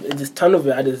can't. It's just ton of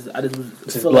it. I just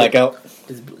feel blackout.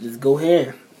 Like just go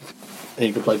ahead. Hey,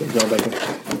 you can play that joint back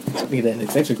there. Need that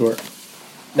extension cord.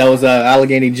 That was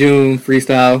Allegheny June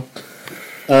freestyle.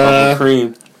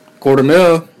 Cream.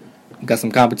 $250,000. Got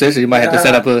some competition. You might have to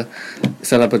set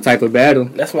up a type of battle.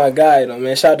 That's my guy though,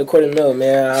 man. Shout out to $250,000,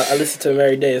 man. I listen to him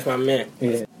every day. It's my man.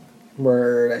 Yeah.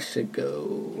 Where that shit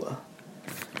go?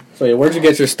 So yeah, where'd you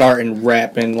get your start in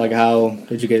rap, and like how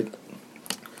did you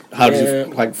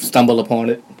like stumble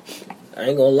upon it? I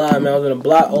ain't gonna lie, man. I was in a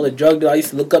block. All the drug dealers. I used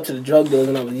to look up to the drug dealers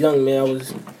when I was young, man.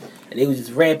 And they was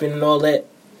just rapping and all that.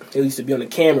 They used to be on the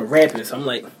camera rapping. So I'm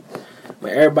like,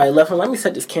 when everybody left, let me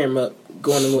set this camera up.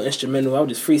 Going a little instrumental. I was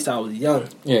just freestyle. I was young.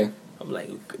 Yeah. I'm like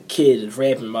a kid just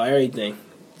rapping about everything.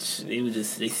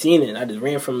 They seen it. I just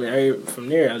ran from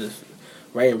there. I was just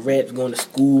writing raps, going to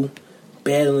school,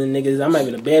 battling niggas. I'm not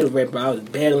even a battle rapper. I was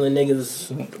battling niggas,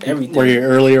 everything. Were your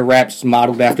earlier raps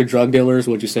modeled after drug dealers?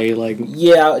 Would you say like?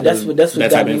 Yeah, that's what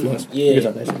got me. Influence.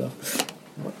 Yeah.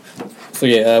 So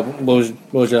yeah, what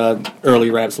was your early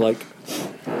raps like?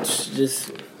 Just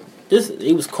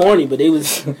it was corny, but it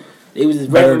was. It was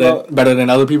just better than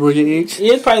other people your age?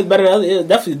 Yeah, it's probably better than it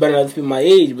definitely better than other people my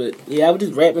age, but yeah, I was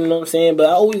just rapping, you know what I'm saying?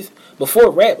 But before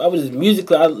rap, I was just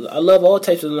musical. I love all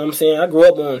types of, you know what I'm saying? I grew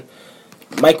up on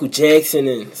Michael Jackson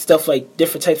and stuff like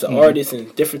different types of artists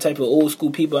and different type of old school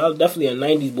people. I was definitely a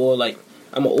 90s boy. Like,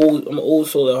 I'm an old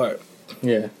soul at heart.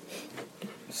 Yeah.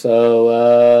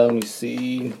 So, let me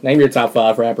see. Name your top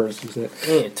 5 rappers. You said.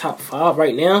 Man, top 5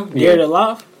 right now? Yeah. Dead or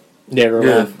alive? Dead or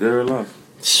alive. Yeah, Dead or alive.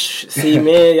 See,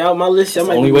 man, y'all, my list, y'all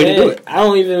might only be way mad. to do it. I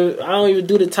don't even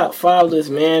do the top 5 list,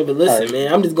 man. But listen,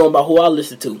 man, I'm just going by who I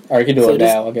listen to. All right, you can do it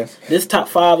now, I guess. This top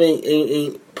 5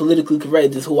 ain't politically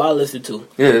correct. Just who I listen to.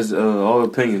 Yeah, it's all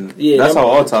opinion. Yeah, that's how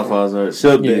all top 5s are. It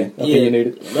should be.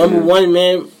 Opinionated. Number 1,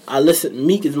 man, I listen.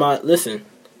 Meek is my listen.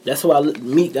 That's who I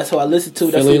Meek. That's who I listen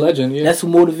to. Philly legend. Yeah. That's who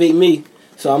motivate me.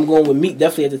 So I'm going with Meek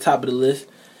definitely at the top of the list.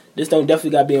 This don't definitely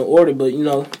got to be in order, but you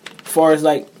know, as far as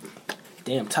like,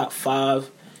 damn, top 5.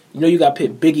 You know, you got to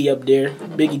put Biggie up there.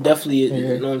 Biggie definitely,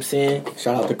 you know what I'm saying?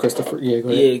 Shout out to Christopher. Yeah, go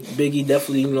ahead. Yeah, Biggie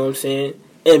definitely, you know what I'm saying?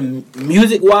 And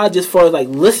music-wise, just far as, like,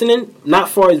 listening, not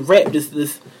far as rap, just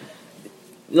this,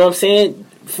 you know what I'm saying?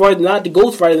 As far as not the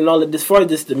ghostwriters and all that, as far as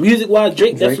just the music-wise,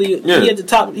 Drake definitely, he at the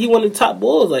top, he one of the top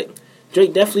boys. Like,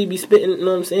 Drake definitely be spitting, you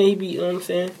know what I'm saying? He be, you know what I'm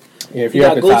saying? Yeah, if you're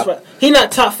at the top. He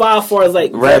not top 5 for as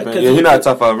like rapping. Yeah, he not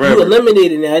top 5 rapper. You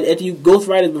eliminated that. After you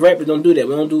ghostwriters, rappers don't do that.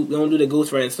 We don't do the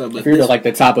ghostwriting stuff. But if you're like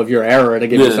the top of your era, to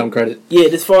give you some credit. Yeah,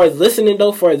 as far as listening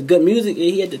though, for as good music,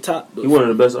 yeah, he at the top. He one of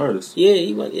the best artists. Yeah,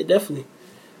 he went. Yeah, definitely.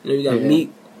 You know, you got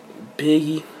Meek,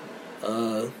 Biggie.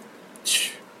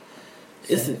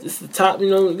 It's the top.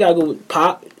 You know, you gotta go with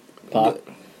Pop.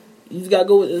 You just gotta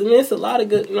go with. I mean, it's a lot of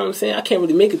good. You know what I'm saying? I can't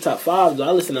really make a top 5 though.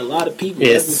 I listen to a lot of people.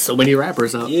 Yeah, so many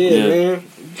rappers out. Yeah, man.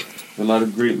 A lot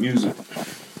of great music.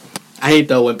 I hate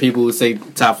though when people say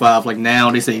top 5. Like now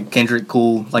they say Kendrick,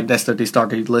 Cole. Like that's what they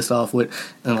start their list off with.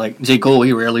 And like J. Cole,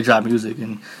 he rarely drop music.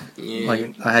 And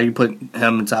like how do you put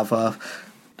him in top 5?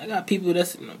 I got people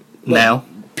that's now.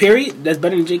 Period. That's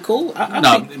better than J. Cole.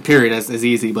 Period. That's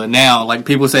easy. But now, like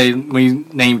people say when you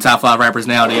name top 5 rappers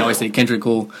now, they always say Kendrick,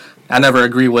 Cole. I never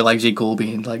agree with like J. Cole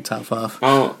being like top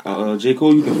 5. J.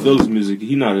 Cole, you can feel his music.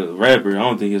 He not a rapper. I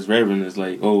don't think his rapping is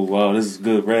like, oh wow, this is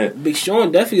good rap. Big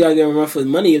Sean definitely gotta get a run for his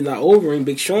money if not over. And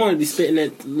Big Sean be spitting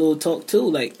that little talk too.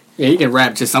 Like yeah, he can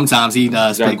rap. Just sometimes he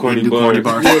does corny bars.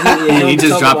 He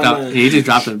just dropped out. He just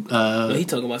dropped a. He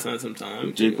talking about something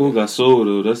sometimes. J. Cole got soul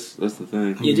though. That's the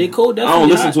thing. Yeah, J. Cole definitely. I don't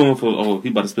listen to him for he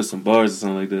about to spit some bars or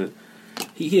something like that.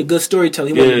 He a good storyteller.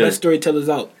 He one of the best storytellers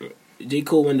out. J.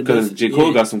 Cole one of the best. Because J.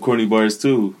 Cole got some corny bars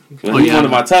too. He's one of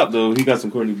my top though. He got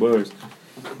some corny bars.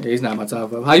 Yeah, he's not my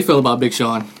top 5. How you feel about Big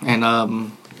Sean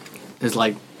and is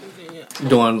like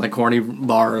doing like corny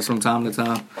bars from time to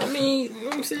time? I mean, you know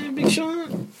what I'm saying, Big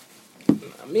Sean.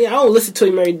 I mean, I don't listen to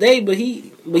him every day, but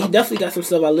he definitely got some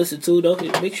stuff I listen to though.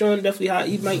 Big Sean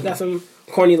definitely he might got some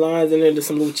corny lines in there, there's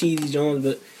some little cheesy Jones,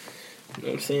 but you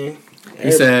know what I'm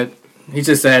saying. He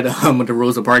just said with the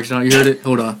Rosa Parks joint. You heard it?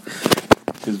 Hold on.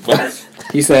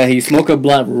 He said he smoked a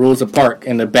blunt with Rosa Parks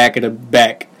in the back of the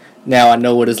back. Now I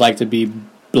know what it's like to be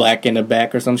black in the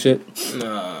back or some shit.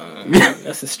 Nah,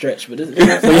 that's a stretch, but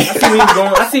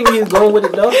I see where he was going with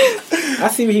it though. I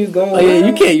see where he was going with it.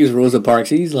 You can't use Rosa Parks.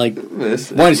 He's like,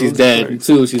 one, she's dead. Parks.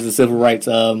 2, she's a civil rights,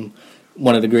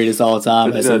 one of the greatest all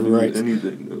time at civil rights.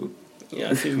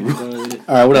 Yeah, I see where he was going with it.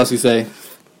 Alright, what else you say?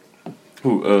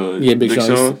 Who? Big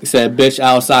Sean. He said, bitch,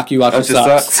 I'll sock you out your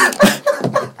socks.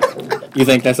 You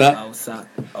think that's that?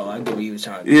 I get what he was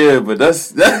trying to do. Yeah, but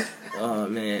that's oh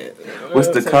man, what's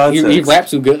the context? He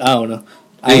raps too good. I don't know.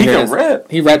 He can rap.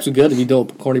 He raps too good if he do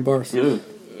corny bars. Yeah.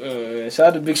 Shout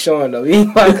out to Big Sean though. He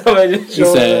might come at this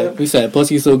show. He said,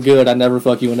 "Pussy so good, I never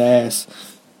fuck you in the ass."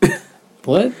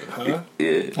 What? Huh?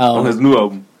 Yeah. On his new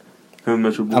album. I'm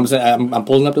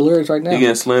pulling up the lyrics right now. He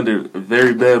getting slandered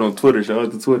very bad on Twitter. Shout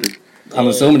out to Twitter. I'm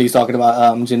assuming he's talking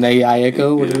about Janae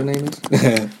Aiko, whatever her name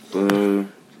is.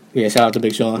 Yeah, shout out to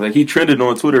Big Sean. Like he trended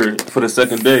on Twitter for the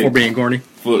second day for being corny.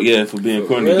 For being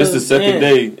corny. This is the second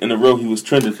day in a row he was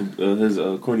trending for his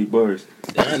corny bars.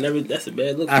 That's a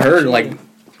bad look. I heard like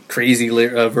crazy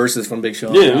verses from Big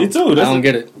Sean. Yeah, me too. I don't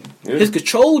get it. Yeah. His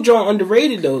control joint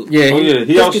underrated though. Yeah,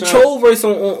 his control verse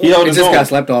on it just got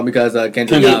slept on because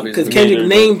Kendrick obviously. Because Kendrick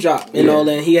name dropped and all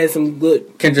that. And he had some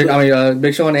good Kendrick.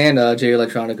 Big Sean and Jay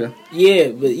Electronica. Yeah,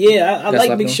 but I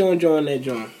like Big Sean joint that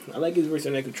joint. I like his verse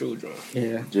on that control joint.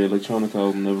 Yeah, Jay Electronica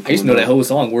album never. I used to know that whole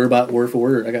song word for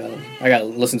word. I got to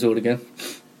listen to it again.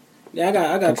 Yeah, I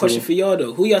got a question for y'all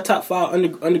though. Who y'all top 5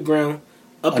 underground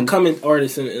up and coming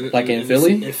artists in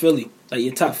Philly? In Philly. Like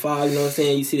your top 5, you know what I'm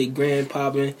saying? You see they grand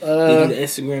popping, they do the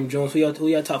Instagram Jones. Who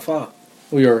y'all top 5?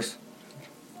 Who yours?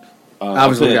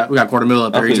 Obviously, we got Quarter Mill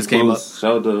up there. He just came up.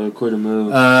 Shout out to Quarter Mill.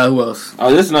 Who else?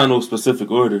 This is not no specific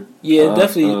order. Yeah,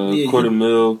 definitely. Quarter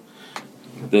Mill.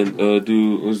 Then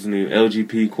dude, what's his name?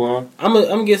 LGP Quan. I'm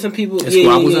gonna get some people.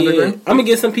 Underground? I'm gonna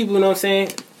get some people. You know what I'm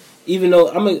saying? Even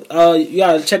though you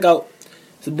gotta check out.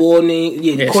 The boy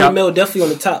name, Quarter Mill definitely on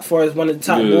the top for as one of the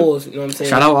top boys. You know what I'm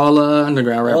saying? Shout out all the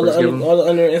underground rappers. All the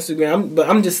under Instagram. But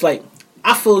I'm just like,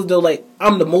 I feel as though like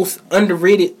I'm the most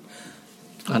underrated.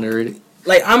 Underrated.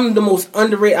 Like I'm the most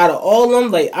underrated out of all of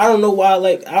them. Like I don't know why.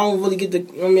 Like I don't really get the.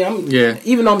 I mean,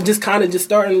 even though I'm just kind of just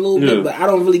starting a little bit, but I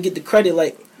don't really get the credit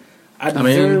like I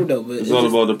deserve though. But it's all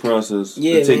about the process.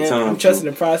 Yeah, it take time. I'm trusting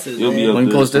the process. You'll be when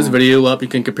we post this video up, you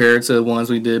can compare it to the ones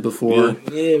we did before.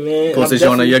 Yeah, man. Post it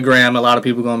on your gram. A lot of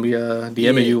people gonna be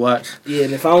DMing you. Watch. Yeah,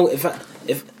 and if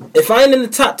if I ain't in the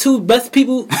top 2 best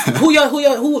people, who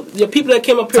your people that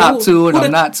came up here? Top 2 and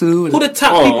I'm not 2. Who the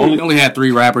top people? We only had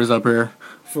 3 rappers up here.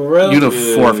 For real? You the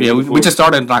 4th. Yeah, we just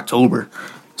started in October.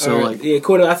 So right. like, yeah,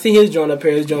 according, I see his joint up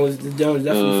here. His joint was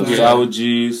definitely Sour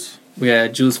G's. we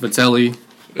had Juice Vitelli.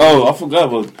 Oh, I forgot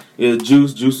about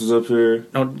Juice. Juice is up here.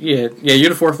 Oh yeah,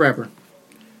 you're the 4th rapper.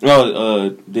 Oh,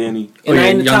 Danny. And I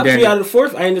ain't the top Danny. 3 out of the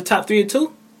 4th. I ain't the top 3 or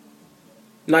 2.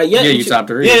 Not yet. Yeah, you top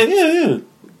 3. Yeah.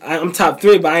 I'm top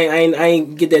 3, but I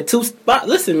ain't get that 2 spot.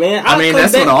 Listen, man. I mean,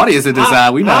 that's what the audience to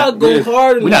decide. I'll go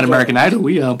hard. We're not American Idol.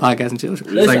 We podcast and chill.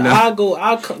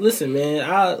 Listen, listen, man.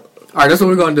 All right, that's what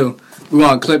we're gonna do. We're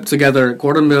gonna clip together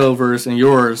Quarter Mil verse and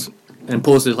yours and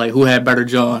post it like who had better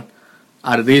John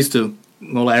out of these 2. We're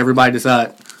gonna let everybody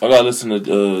decide. I gotta listen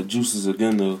to Juice's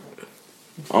again though.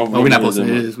 We're not posting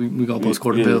his. We gonna post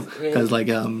Quarter Mil because like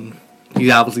he's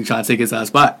obviously trying to take his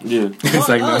spot. Yeah. It's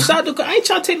like, no. Shout out to, I ain't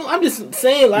trying to take no. I'm just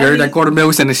saying. Like, You heard that Quarter Mil?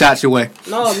 We sending shots your way.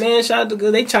 No, man. Shout out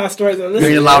to they trying to start. You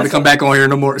ain't allowed to come back on here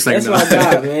no more. That's my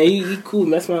guy, man. He cool.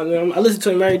 That's my. I listen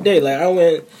to him every day. Like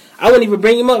I wouldn't even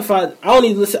bring him up if I don't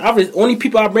even listen. Only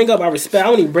people I bring up I respect.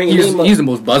 I don't even bring his name up. He's the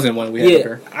most buzzing one we have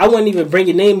here. I wouldn't even bring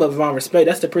your name up if I respect.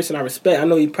 That's the person I respect. I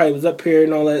know he probably was up here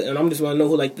and all that, and I'm just want to know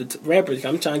who like the rappers.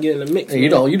 I'm trying to get in the mix. Hey, you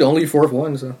the only 4th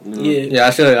one, so yeah. I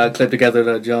should have clipped together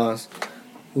the Johns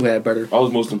who had better. I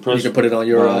was most impressed. You can put it on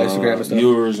your Instagram and stuff.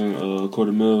 Yours and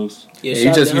Quarter Mills. Yeah,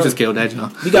 you just killed that,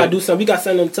 John. We gotta do something. We got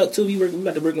something in tuck too. We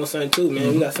got to work on something too,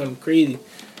 man. We got something crazy. You know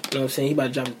what I'm saying? He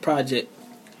about to drop a project.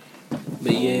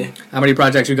 But yeah. How many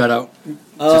projects you got out?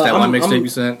 Just that one mixtape you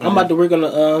sent? I'm about to work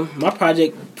on my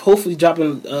project. Hopefully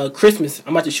dropping Christmas.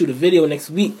 I'm about to shoot a video next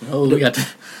week. Oh, we got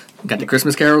the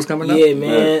Christmas carols coming up. Yeah,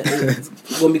 man.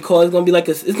 It's gonna be cool. It's gonna be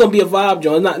it's gonna be a vibe,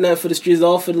 John. It's not nothing for the streets,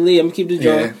 all for the league. I'm gonna keep this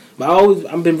John. Yeah. But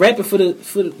I've been rapping for the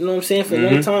you know what I'm saying, for a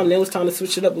long time. Now it's time to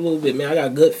switch it up a little bit, man. I got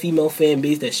a good female fan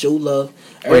base that show love.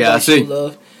 Everybody I see. show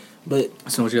love. But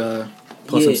so you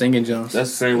post some singing, Jones. That's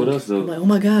the same with us though. I'm like, oh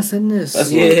my God, send this.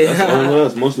 That's all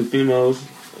us. Mostly females.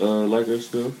 Like her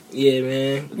stuff. Yeah,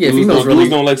 man. Yeah, females really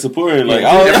don't like supporting. Like,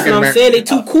 that's what I'm saying. They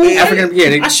too cool.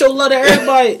 I show love to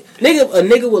everybody. A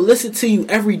nigga will listen to you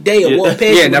every day and walk past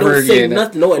you. Don't say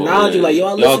nothing, no acknowledge you. Like, yo,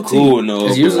 I listen to you. No,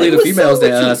 it's usually the females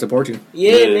that support you.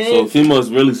 Yeah, man. So females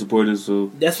really support us.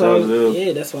 So that's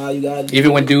why. That's why you got.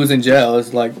 Even when dudes in jail,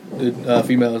 it's like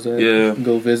females that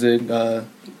go visit.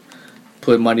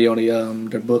 Put money on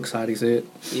their books, how they say it.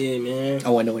 Yeah, man. I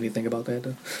wouldn't know anything about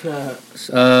that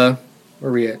though.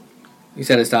 Where we at? You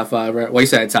said it's top 5, right? Well, you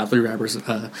said top 3 rappers. We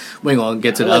ain't gonna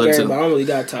get to the other 2. I don't really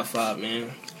got a top 5, man.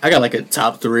 I got like a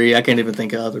top 3. I can't even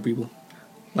think of other people.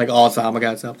 Like all time, I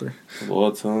got a top 3.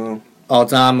 All time. All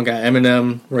time, I got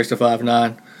Eminem, Royce the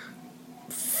 5'9",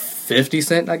 50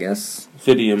 Cent, I guess.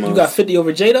 50 in You got 50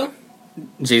 over J though?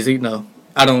 Jay-Z, no.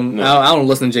 I don't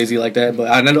listen to Jay-Z like that, but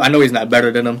I know he's not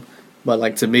better than him. But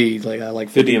like to me, like I like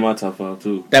 50 in my top 5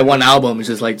 too. That one album is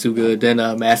just like too good. Then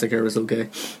Massacre was okay.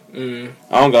 I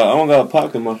don't got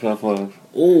Pac in my top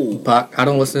 5. Ooh, Pac. I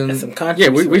don't listen. That's some controversy. Yeah,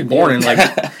 we was born in like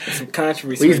some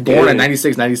controversy. We was born in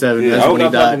 96, 97. That's when he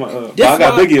died. I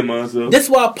got Biggie in mine. So this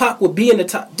why Pac would be in the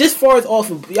top. Just far as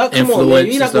off of y'all, come on, man.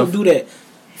 You're not gonna do that.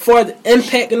 For the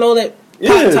impact and all that.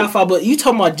 Pac top 5, but you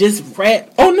talking about just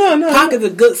rap? Oh no, Pac is a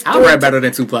good story. I rap better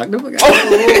than Tupac.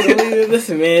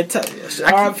 Listen, man,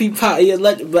 R.I.P. Pac, he a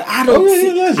legend, but I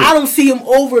don't see him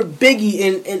over Biggie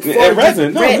in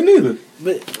rapping. No, me neither.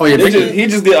 But he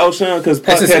just get outshine because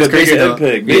Pac had a bigger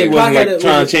impact. Biggie wasn't like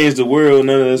trying to change the world,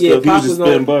 none of that stuff. He was just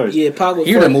spitting bars. Yeah, Pac was.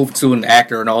 He would have moved to an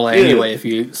actor and all that anyway if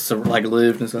he like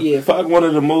lived and stuff. Yeah, Pac one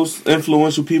of the most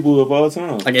influential people of all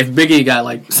time. Like if Biggie got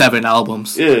like 7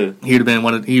 albums, he'd have been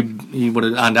one of he would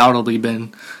have undoubtedly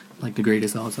been like the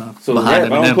greatest of all time. So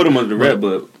rap, I don't put him under the rap,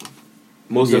 but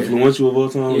most influential of all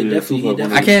time. Yeah, definitely.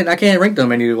 I can't rank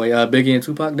them any way. Biggie and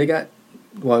Tupac,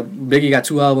 Biggie got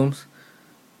 2 albums.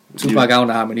 Tupac, I don't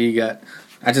know how many he got.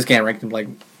 I just can't rank them like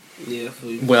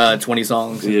 20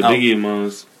 songs. Yeah, Biggie and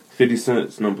mine's 50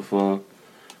 Cent's number 5.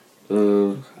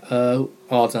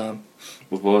 All time.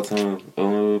 Of all time.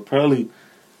 Probably.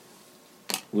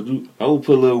 I would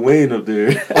put Lil Wayne up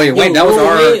there. Oh yeah, Wayne, that was one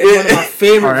of my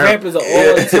favorite rappers of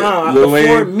all time.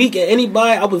 Before Meek and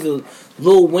anybody, I was a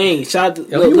Lil Wayne. Shout out to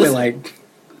you went like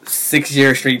 6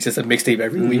 years straight, just a mixtape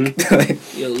every week.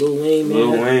 Yo, Lil Wayne, man.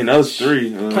 Lil Wayne, that was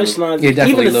 3. Punchlines, yeah,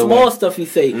 even the Lil small Wayne. stuff he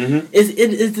say,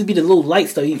 it's to be the little light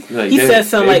stuff. He that, said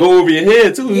something like go over your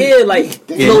head too. Yeah, like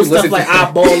little stuff like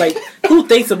eyeball, like who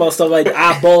thinks about stuff like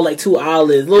eyeball, like 2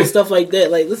 eyelids, little stuff like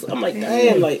that. Like listen, I'm like,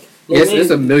 damn, like Yes,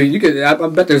 there's a million. You could. I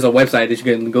bet there's a website that you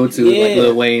can go to, like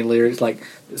Lil Wayne lyrics, like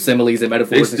similes and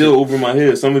metaphors. They still over my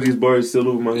head. Some of these bars still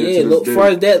over my head. Yeah, as far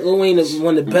as that, Lil Wayne is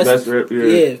one of the best rap,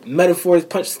 metaphors,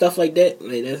 punch stuff like that.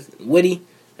 Like that's witty.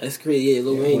 That's great. Yeah,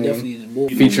 Lil Wayne definitely is bull.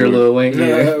 Feature Lil Wayne.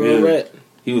 Yeah.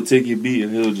 He would take your beat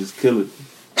and he'll just kill it.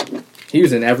 He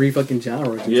was in every fucking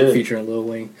genre featuring Lil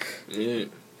Wayne. Yeah,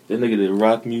 that nigga did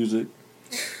rock music,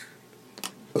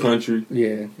 country.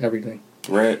 Yeah, everything.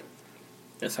 Rap.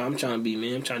 That's how I'm trying to be,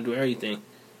 man. I'm trying to do everything.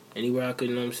 Anywhere I could,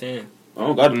 you know what I'm saying? I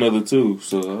don't got another two,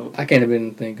 so I can't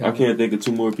even think. I can't think of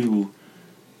two more people.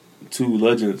 Two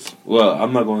legends. Well,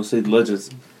 I'm not gonna say legends.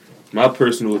 My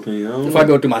personal opinion. If I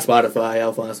go through my Spotify,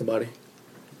 I'll find somebody.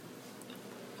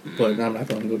 But I'm not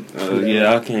gonna go.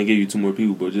 Yeah, I can't give you two more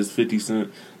people, but just 50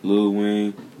 Cent, Lil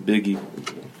Wayne, Biggie,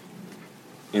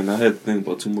 and I had to think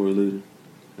about two more later.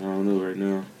 I don't know right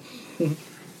now.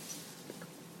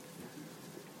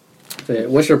 So yeah,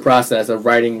 what's your process of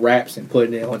writing raps and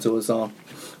putting it onto a song?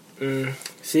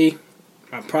 See,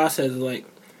 my process is like,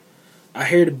 I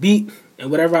hear the beat,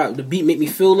 and whatever the beat make me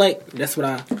feel like, that's what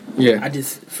I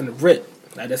just, from the rip,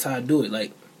 like that's how I do it.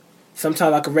 Like,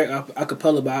 sometimes I can rap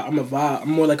acapella, but I'm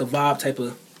more like a vibe type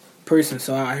of person,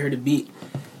 so I hear the beat,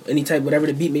 whatever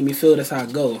the beat make me feel, that's how I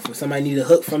go. If somebody need a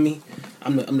hook from me,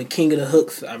 I'm the king of the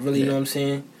hooks. I really, you know what I'm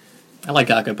saying? I like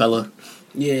acapella.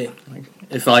 Yeah.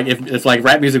 If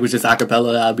rap music was just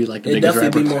acapella, I'd be like the biggest rapper.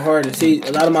 It'd definitely be more harder. See,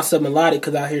 a lot of my stuff melodic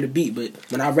because I hear the beat, but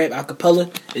when I rap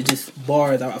acapella, it's just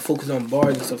bars. I focus on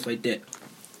bars and stuff like that.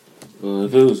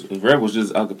 If rap was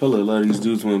just acapella, a lot of these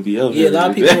dudes wouldn't be out. Yeah, a lot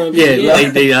of people wouldn't be out. Yeah,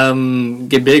 they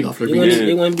get big off their beats.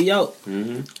 They wouldn't be out.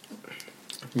 Mm-hmm.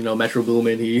 You know, Metro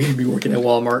Boomin, he be working at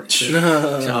Walmart.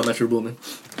 Shout out Metro Boomin.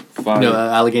 Fire. You know,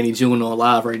 Allegheny June on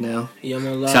live right now. Yeah, I'm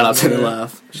on live. Shout out to the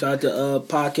live. Shout out to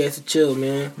Podcast to Chill,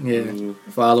 man. Yeah,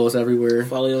 follow us everywhere.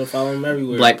 Follow them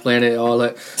everywhere. Black Planet, all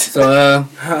that. So,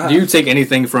 do you take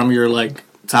anything from your like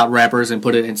top rappers and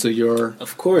put it into your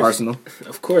arsenal?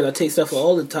 Of course, I take stuff from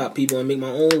all the top people and make my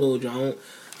own little genre.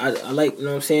 I like, you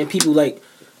know what I'm saying? People like,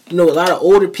 you know, a lot of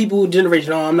older people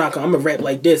generation. I'm gonna rap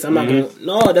like this. I'm not gonna.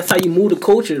 No, that's how you move the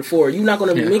culture forward. You're not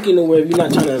gonna make it nowhere if you're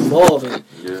not trying to evolve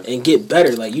and get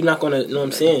better. Like you're not gonna. You know what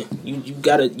I'm saying? You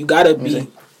gotta be. You know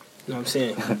what I'm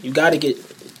saying? You gotta get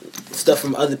stuff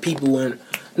from other people and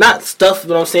not stuff. You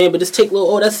know what I'm saying? But just take little.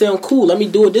 Oh, that sound cool. Let me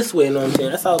do it this way. You know what I'm saying?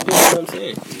 That's how people. You know what I'm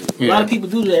saying? A lot of people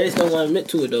do that. They just don't want to admit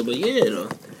to it though. But yeah, though.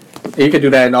 You can do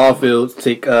that in all fields.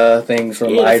 Take things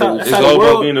from idols. It's all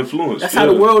about being influenced. That's how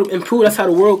the world improve. That's how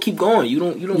the world keep going. You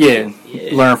don't.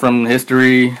 Learn from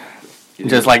history.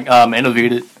 Just like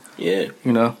innovate it. Yeah.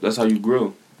 You know. That's how you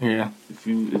grow. Yeah. If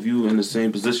you in the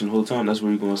same position the whole time, that's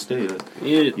where you're gonna stay.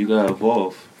 Yeah. You gotta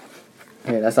evolve.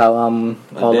 Yeah, that's how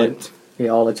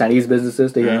all the Chinese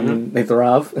businesses they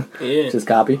thrive. Yeah. Just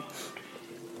copy.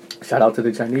 Shout out to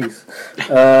the Chinese.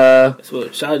 That's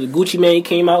what. Shout out to Gucci Mane. He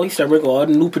came out. He started working with all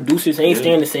the new producers. He ain't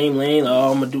staying in the same lane. Like,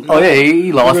 I'm gonna do. Oh yeah,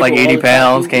 he lost like 80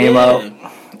 pounds. Came out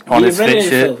on his fit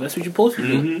shit. That's what you're supposed to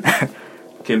do.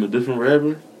 Came a different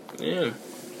rapper. Yeah.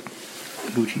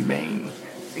 Gucci Mane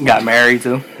got married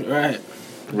too. Right.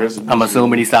 I'm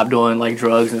assuming he stopped doing like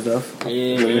drugs and stuff.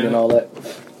 Yeah. Weed and all that.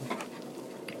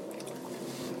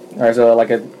 All right, so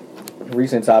like a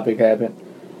recent topic happened.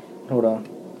 Hold on.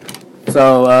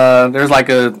 So there's like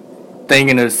a thing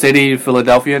in the city of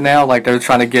Philadelphia now. Like they're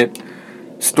trying to get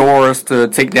stores to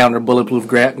take down their bulletproof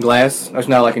glass. That's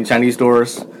not like in Chinese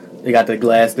stores. They got the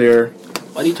glass there.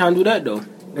 Why are you trying to do that though?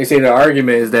 They say the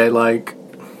argument is that like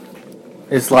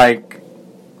it's like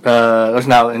that's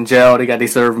now in jail. They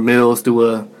serve meals through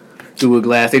a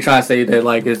glass. They trying to say that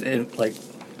like it's like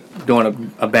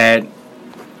doing a bad.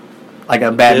 Like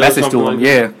a bad message to them,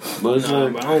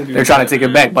 They're trying to take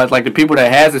it back, but like the people that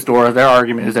has the store, their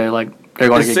argument is that like they're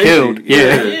going to get killed.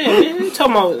 Yeah.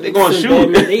 Talking about they're going to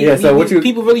shoot. So what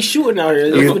people really shooting out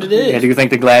here? That's what it is. Yeah, do you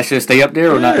think the glass should stay up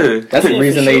there or not? That's the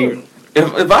reason they.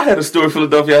 If I had a store in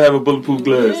Philadelphia, I'd have a bulletproof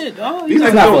glass. Yeah,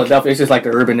 it's not Philadelphia. It's just like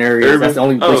the urban areas. That's the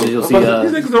only places you'll see. These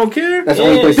niggas don't care. That's the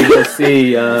only places you'll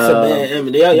see.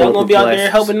 Y'all gonna be out there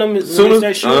helping them as soon as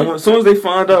they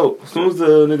find out. As soon as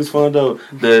the niggas find out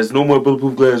there's no more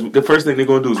bulletproof glass, the first thing they're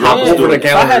gonna do is rob the store. If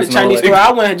I had a Chinese store,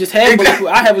 I wouldn't have just had bulletproof.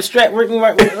 I have a strap working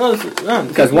right with us.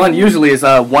 Because usually it's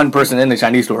one person in the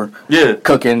Chinese store. Yeah.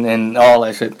 Cooking and all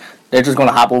that shit. They're just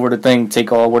gonna hop over the thing,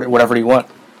 take all whatever they want.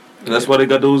 And that's why they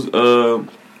got those.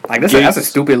 Like that's a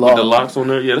stupid law. With the locks on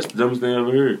there, yeah, that's the dumbest thing I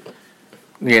ever heard.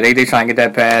 Yeah, they try and get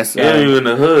that passed. Yeah, you're in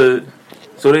the hood,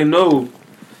 so they know.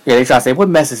 Yeah, they try to say, what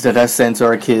message did that send to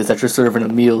our kids that you're serving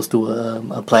them meals to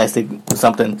a plastic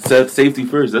something? Set safety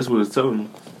first. That's what it's telling them.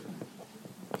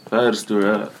 If I had a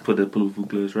store, I'd put that bulletproof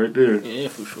glass right there. Yeah,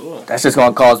 for sure. That's just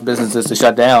gonna cause businesses to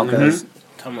shut down. Cause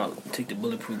Talking about take the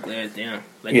bulletproof glass down.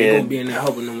 Like Yeah. they gonna be in there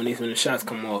helping them when the shots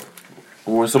come off.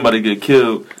 Or when somebody get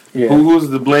killed. Yeah. Who's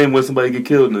to blame when somebody get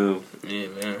killed now? Yeah,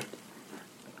 man.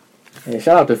 Yeah,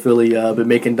 shout out to Philly. Been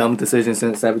making dumb decisions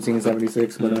since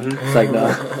 1776, but it's like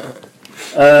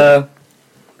no.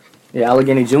 Yeah,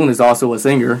 Allegheny June is also a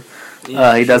singer.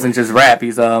 Yeah, He doesn't just rap.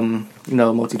 He's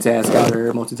multitask out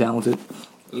there, multi-talented.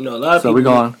 You know, a lot of So people. we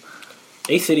going.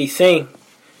 They said he sing.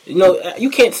 You know, you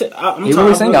can't say. He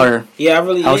really sing out here. Yeah, I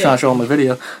really. I was trying to show him a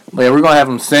video, but yeah, we're gonna have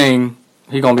him sing.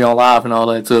 He gonna be on live and all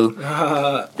that too.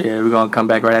 Yeah, we're gonna come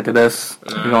back right after this.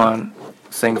 We're gonna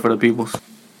sing for the people.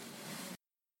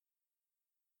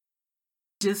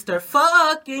 Just start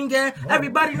fucking, yeah.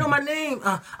 Everybody know my name.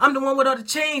 I'm the one with all the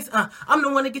chains. I'm the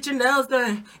one that get your nails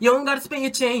done. You don't gotta spend your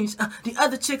change. The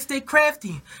other chicks stay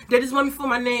crafty. They just want me for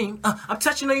my name. I'm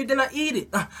touching on you, then I eat it.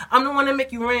 I'm the one that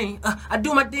make you rain. I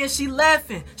do my dance, she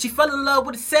laughing. She fell in love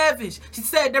with a savage. She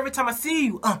said every time I see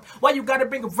you, why you gotta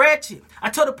bring a ratchet?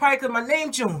 I told her probably cause my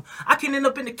name June. I can end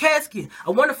up in the casket. I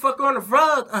wanna fuck her on the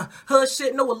rug. Her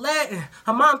shit know Latin.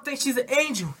 Her mom thinks she's an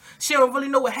angel. She don't really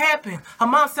know what happened. Her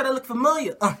mom said I look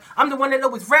familiar. I'm the one that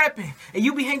always rapping, and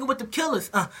you be hanging with the killers.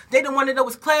 They the one that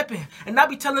always clapping, and I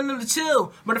be telling them to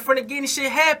chill. But in front of getting shit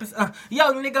happens.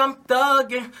 Young nigga, I'm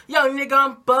thugging. Young nigga,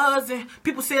 I'm buzzing.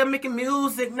 People say I'm making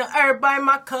music. Now everybody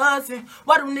my cousin.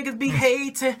 Why do niggas be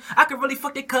hating? I could really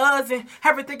fuck their cousin.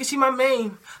 Have her thinking she my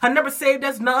main. I never saved,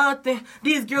 that's nothing.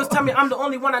 These girls tell me I'm the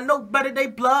only one I know better. They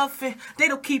bluffing. They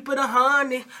don't keep it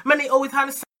 100. Man, they always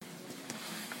hiding.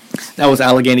 That was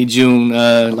Allegheny June.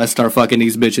 Let's start fucking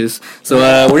these bitches. So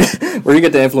where you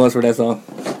get the influence for that song?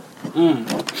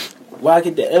 Where I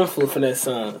get the influence from that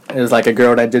song? It was like a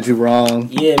girl that did you wrong.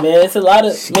 Yeah, man. It's a lot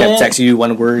of. She kept texting you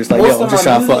one word. It's like, yo, I'm just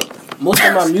trying to fuck. Most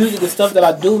of my music and stuff that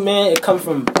I do, man, it comes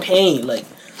from pain. Like,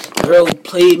 girl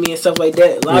played me and stuff like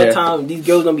that. A lot of times, these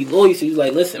girls don't be loyal. So you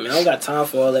like, listen, man, I don't got time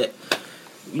for all that.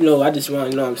 You know, I just want,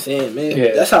 you know what I'm saying, man.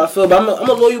 Yeah. That's how I feel. But I'm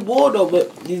a loyal boy, though.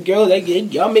 But these girls,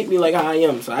 y'all make me like how I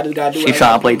am. So I just gotta do. She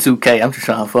trying to play 2K. I'm just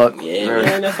trying to fuck. Yeah,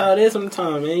 man. That's how it is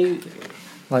sometimes, man.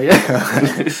 Like,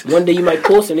 yeah. One day you might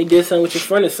post and they did something with your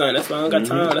friend or something. That's why I don't got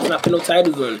time. That's not put no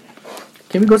titles on it.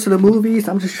 Can we go to the movies?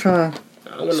 I'm just trying.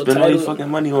 I don't want no Spend all your titles. fucking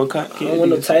money on I don't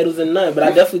want no titles and nothing. But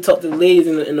I definitely talk to the ladies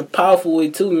in a powerful way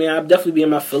too, man. I definitely be in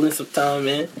my feelings sometimes,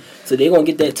 man. So they gonna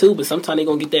get that too, but sometimes they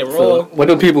gonna get that raw. So, what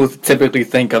do people typically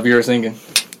think of your singing?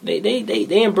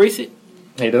 They embrace it.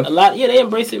 They do? A lot, yeah, they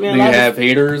embrace it, man. Do you have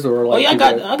haters or like? Oh yeah,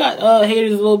 I got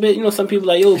haters a little bit. You know, some people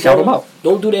like, yo, shout them bro, out.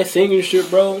 don't do that singing shit,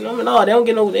 bro. No, they don't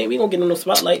get no. We don't get no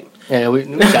spotlight. Yeah, we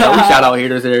shout out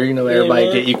haters there. You know, everybody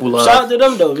man. get equal love. Shout out to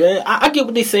them though, man. I get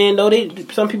what they saying though.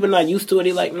 Some people not used to it.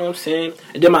 They like, you know what I'm saying.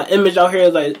 And then my image out here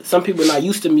is like, some people not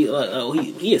used to me. Like, oh,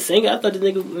 he a singer. I thought this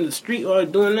nigga in the street or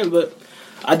doing that, but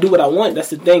I do what I want. That's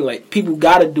the thing. Like, people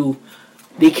gotta do.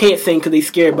 They can't sing because they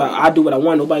scared about. I do what I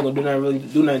want. Nobody gonna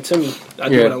do nothing to me. I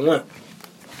do what I want.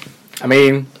 I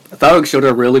mean, a thug show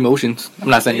their real emotions. I'm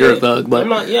not saying you're a thug, but I'm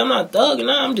not a thug.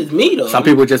 Nah, I'm just me though. some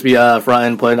people just be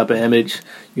fronting, putting up an image.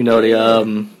 You know,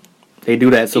 they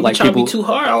do that so like people be too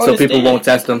hard. so people won't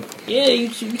test them. Yeah, you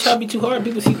try to be too hard.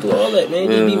 People see through all that, man.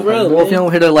 Just be real. Well, if you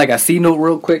don't hit a C note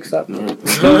real quick, stop.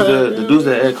 The dudes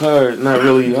that act hard, not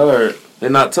really hard. They're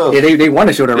not tough. Yeah, they want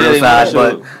to show their real side,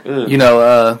 but you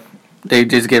know, they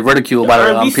just get ridiculed by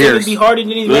their peers. Be harder than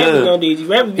these rappers nowadays. These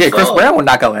rappers be Chris soft. Brown would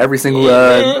knock out every single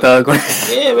thug.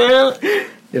 Yeah, man.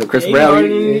 Yo, Chris Brown,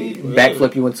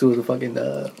 backflip you into the fucking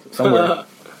somewhere.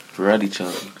 Karate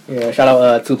chop. Yeah, shout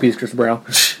out Two Piece Chris Brown.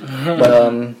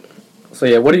 But so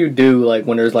yeah, what do you do like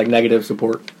when there's like negative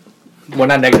support? Well,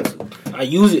 not negative. I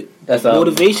use it. That's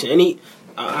motivation.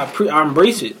 I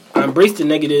embrace it. I embrace the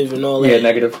negative and all that. Yeah,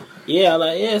 negative. Yeah,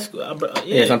 like yeah.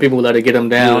 Some people let it get them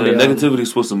down. Yeah, negativity is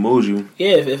supposed to mold you.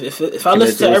 Yeah, if I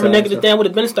listened to every negative thing, I would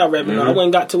have been stopped rapping. I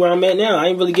wouldn't got to where I'm at now. I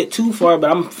ain't really get too far,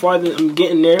 but I'm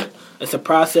getting there. It's a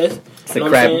process. It's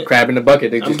a crab in the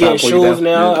bucket. I'm getting shows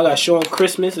now. I got a show on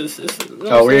Christmas.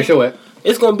 Where your show at?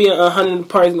 It's gonna be 100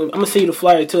 parties. I'm gonna send you the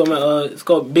flyer too. It's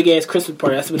called Big Ass Christmas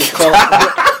Party. That's what it's called.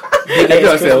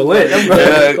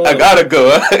 I gotta go.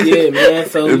 Yeah, man.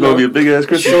 So it's gonna be a big ass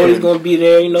Christmas. Shorty's gonna be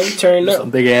there. You know, turn up. Some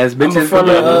big ass bitches.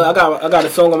 I got a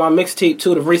song on my mixtape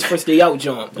too. The Race First Day Out,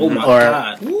 John. Oh my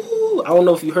god. Ooh, I don't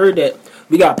know if you heard that.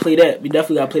 We gotta play that. We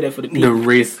definitely gotta play that for the people. The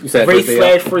race. You said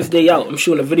race / First Day Out. I'm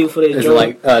shooting a video for that. Is it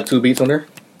like 2 beats on there?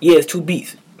 Yeah, it's 2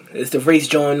 beats. It's the race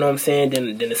joint, you know what I'm saying?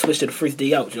 Then it switched to the First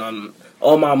Day Out, John.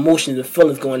 All my emotions and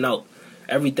feelings going out.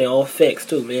 Everything, all facts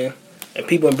too, man. And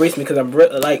people embrace me because I'm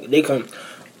like, they come.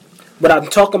 what I'm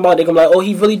talking about, they gonna be like, oh,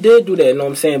 he really did do that, you know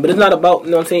what I'm saying? But it's not about,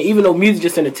 you know what I'm saying, even though music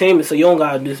just entertainment, so you don't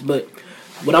gotta do this, but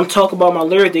when I'm talking about my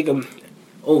lyrics, they can,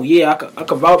 oh yeah, I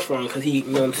could vouch for him, because he, you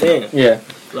know what I'm saying? Yeah.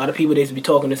 A lot of people, they used to be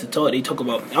talking this and talk, they talk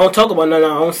about, I don't talk about nothing,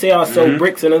 I don't say I sell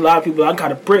bricks, and a lot of people, I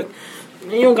got a brick.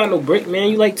 Man, you don't got no brick, man,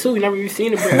 you like two, you never even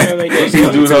seen a brick, man, like that. These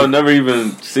dudes have never even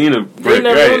seen a brick,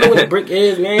 They don't know what a right? brick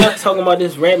is, man. Y'all talking about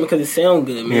this rapping because it sound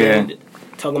good, man. Yeah.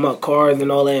 Talking about cars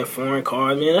and all that, and foreign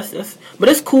cars, man. That's but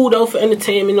it's cool though for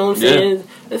entertainment. You know what I'm saying?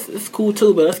 It's cool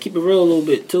too, but let's keep it real a little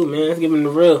bit too, man. Let's give them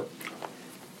the real.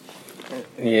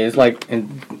 Yeah, it's like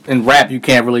in rap, you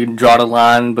can't really draw the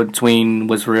line between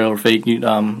what's real or fake.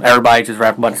 Everybody just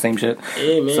rap about the same shit.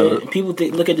 Yeah, man. So, People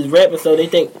look at this rapping, so they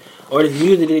think, or this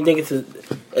music, they think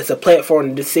it's a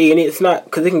platform to say, and it's not,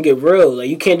 because it can get real. Like,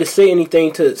 you can't just say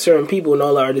anything to certain people, and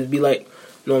all artists be like, you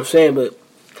know what I'm saying? But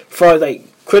as far as like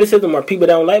criticism or people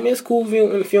that don't like me, it's cool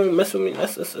if you don't mess with me.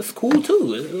 That's cool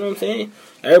too. You know what I'm saying?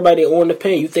 Everybody on the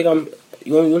pen. You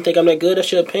don't think I'm that good?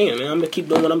 That's your opinion, man. I'm gonna keep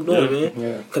doing what I'm doing, man.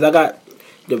 Yeah. Because I got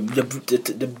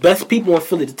the best people in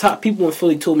Philly, the top people in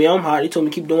Philly told me I'm hot. They told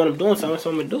me keep doing what I'm doing, so that's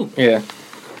what I'm gonna do. Yeah.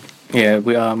 Yeah,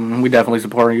 we definitely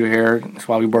support you here. That's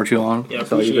why we brought you on. Yeah,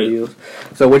 appreciate it.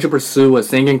 So would you pursue a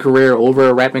singing career over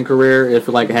a rapping career if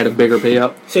like it had a bigger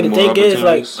payout? See, the thing is,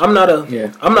 like, I'm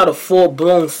not a full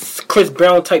blown Chris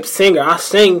Brown type singer. I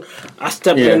sing, I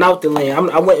step in and out the lane.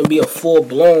 I wouldn't be a full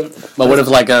blown. But what if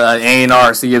like a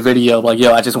A&R see a video like,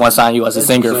 yo, I just want to sign you as a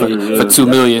singer for $2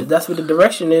 million? That's what the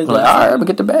direction is. Like, all right, I'm gonna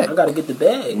get the bag. I gotta get the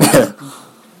bag.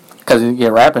 Because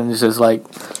rapping is just like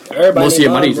everybody most of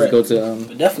your money just go to.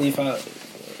 But definitely, if you know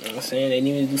what I'm saying, they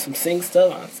need me to do some sing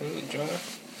stuff, I'll sing the drum.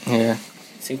 Yeah.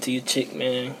 Sing to your chick,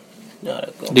 man. You know how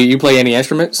that go. Do you play any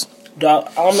instruments?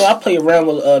 I play around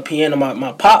with piano.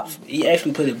 My pops, he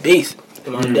actually played the bass.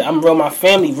 My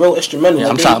family real instrumental. Yeah,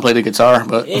 I'm trying to play the guitar,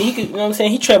 but yeah, he could. You know what I'm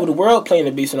saying? He traveled the world playing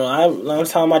the bass.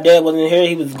 Last time my dad wasn't here,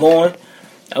 he was gone.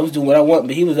 I was doing what I want,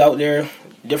 but he was out there,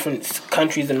 different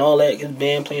countries and all that. His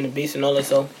band playing the bass and all that.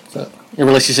 So your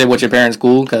relationship with your parents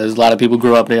cool? Because a lot of people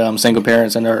grew up single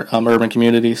parents in their urban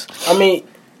communities. I mean,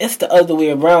 it's the other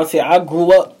way around. See, I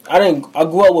grew up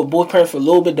with both parents for a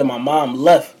little bit. Then my mom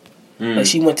left.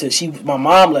 Like my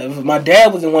mom left. My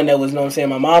dad was the one that was. You know what I'm saying?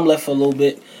 My mom left for a little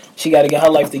bit. She got to get her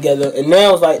life together, and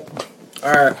now it's like,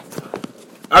 all right,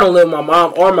 I don't live with my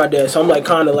mom or my dad, so I'm like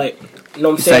kind of like, you know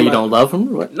what I'm saying? Say you don't love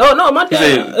him? What? No, my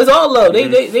dad. It's all love. They,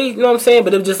 you know what I'm saying?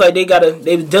 But it was just like they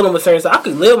was dealing with certain stuff. I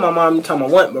could live with my mom anytime I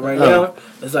want, but right now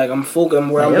it's like I'm focused on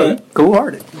where I'm at. Cool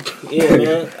hearted. Yeah,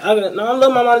 man. I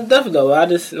love my mom to death though. I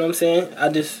just, you know what I'm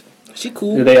saying? She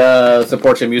cool. Do they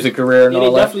support your music career and all that?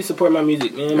 Yeah, they definitely support my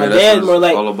music, man. My dad's more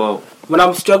like all about. When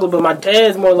I'm struggling, but my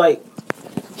dad's more like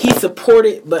he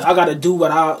supported, but I gotta do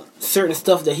certain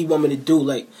stuff that he want me to do.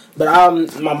 Like, but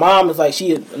my mom is like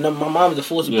my mom is a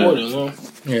full supporter. You know?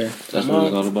 Yeah, that's what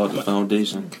it's all about. The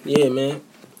foundation. Yeah, man.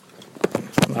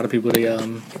 A lot of people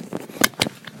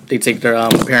they take their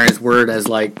parents' word as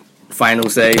like final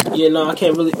say. Yeah, no, I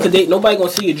can't really, cause nobody gonna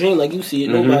see your dream like you see it.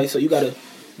 Nobody, so you gotta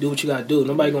do what you gotta do.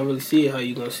 Nobody gonna really see it how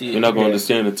you gonna see it. You're not gonna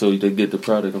understand it until they get the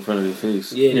product in front of their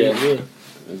face. Yeah.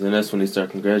 And then that's when they start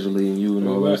congratulating you and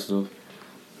all that stuff.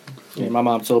 Yeah, my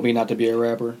mom told me not to be a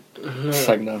rapper. It's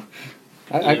like, no.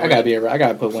 I gotta be a rapper. I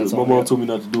gotta put one song. My mom told me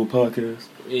not to do a podcast.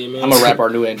 Yeah, man. I'm gonna rap our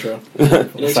new intro.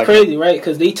 It's like, crazy, right?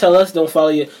 Because they tell us don't follow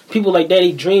you. People like that,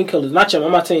 they dream killers.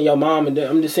 I'm not saying your mom and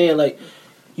I'm just saying, like,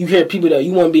 you hear people that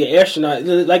you want to be an astronaut.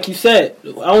 Like you said,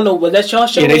 I don't know, but that's y'all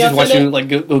show. Yeah, they just want you like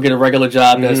go get a regular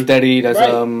job that's steady. That's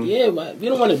right. Yeah, but we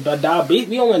don't want to die. We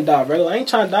don't want to die regular. I ain't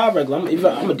trying to die regular.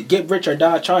 I'm gonna get rich or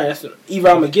die trying. Either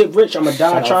I'm gonna get rich, I'm gonna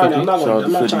die trying. I'm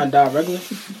not trying to die regular.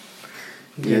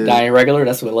 Yeah. Dying regular.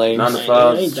 That's what lame. 9 to 5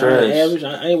 I ain't dying average.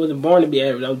 I wasn't born to be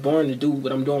average. I was born to do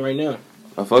what I'm doing right now.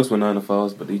 I fucks with 9 to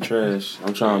 5s, but they trash.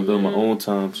 I'm trying to build my own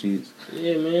time sheets.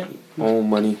 Yeah, man. Own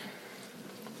money.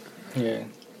 Yeah.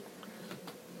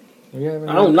 I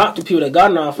don't knock the people that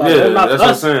got 9 to 5. Yeah, I don't knock that's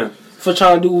us what I'm saying. For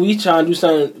trying to do what we trying to do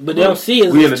something, but they don't see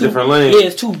it. We in a different lane. Yeah,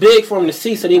 it's too big for them to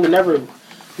see, so they would never.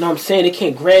 You know what I'm saying? They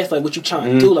can't grasp like what you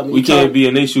trying to do. Like, we can't be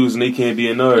in their shoes and they can't be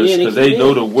in ours because they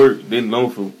know the work. They know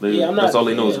for. That's all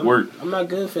they know is work. I'm not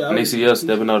good for that. And they see us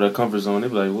stepping out of their comfort zone. They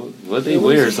be like, "What they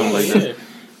wear?" or something like that.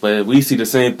 But we see the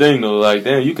same thing though. Like,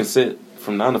 damn, you can sit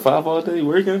from 9 to 5 all day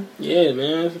working. Yeah,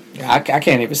 man. I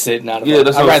can't even sit 9 to 5. Yeah,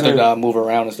 that's I'd what I'm rather move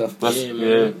around and stuff. Yeah,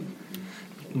 man.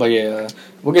 But yeah,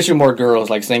 we'll get you more girls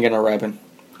like singing or rapping.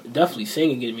 Definitely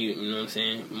singing get me, you know what I'm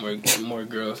saying? More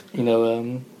girls. You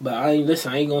know, but I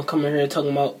ain't gonna come in here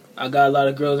talking about I got a lot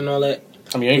of girls and all that.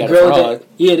 I mean, you ain't the got a girls fraud.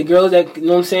 the girls that, you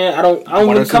know what I'm saying. I don't One or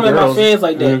really two come at my girls. fans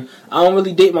like that. I don't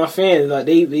really date my fans like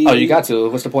they Oh, you got to.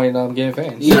 What's the point of getting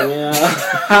fans? Yeah,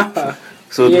 man.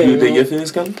 So Yeah, do you think man. your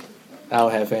fans coming? I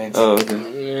don't have fans. Oh,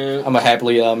 okay. Yeah. I'm a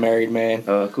happily married man.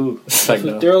 Cool. It's like,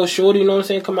 no. Thorough, shorty, you know what I'm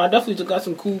saying? Come on, I definitely just got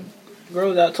some cool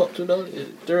girls that I talk to though.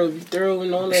 Thorough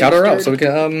and all that. Shout her out so we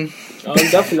can I'm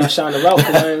definitely not shouting her out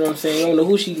because I, you know what I'm saying. I don't know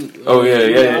who she. Oh, yeah.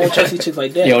 I don't trust these chicks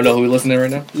like that. You don't know who listening right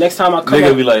now? Next time I come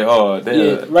Nigga up, be like, oh, damn.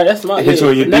 yeah, right. That's my. Hit you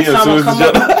on your Next DM time I as come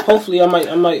soon as up, hopefully I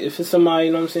might. If it's somebody,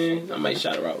 you know what I'm saying, I might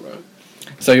shout her out, bro.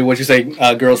 So what you say?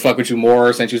 Girls fuck with you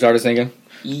more since you started singing?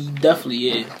 Definitely,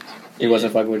 yeah. He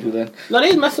wasn't fucking with you then. No, they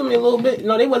was messing with me a little bit.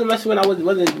 No, they wasn't messing when I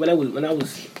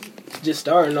was just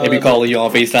starting. They be calling you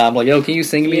on FaceTime like, yo, can you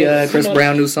sing me Yeah, Chris you know,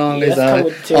 Brown new song? yeah, His that's come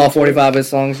with all territory. 45 of his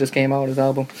songs just came out on his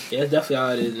album. Yeah, that's definitely how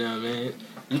it is now, man.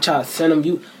 You try to send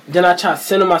them, then I try to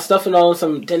send them my stuff and all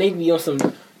some. Then they be on some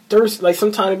thirst, like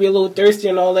sometimes they be a little thirsty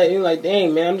and all that. And you're like,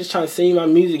 dang, man, I'm just trying to send you my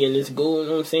music and just go. You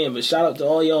know what I'm saying? But shout out to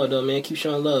all y'all though, man. Keep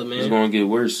showing love, man. It's gonna get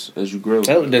worse as you grow.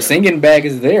 The singing bag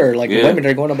is there. Like, the Yeah. women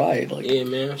are going to buy it. Like, Yeah,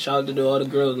 man. Shout out to all the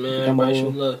girls, man. Come Everybody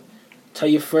on. show love. Tell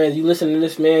your friends you listen to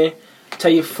this, man. Tell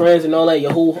your friends and all that,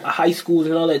 your whole high schools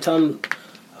and all that. Tell them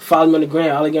follow me on the gram,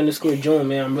 Allegheny_Joan,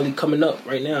 man. I'm really coming up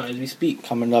right now as we speak.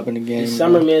 coming up in the game. This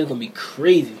summer, man, is gonna be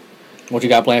crazy. What you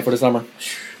got planned for the summer?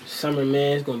 Summer,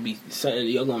 man, it's gonna be something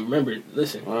y'all gonna remember.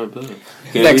 Listen. All right, bet.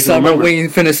 Next summer, we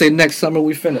ain't finna say next summer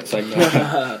we finna. It's like,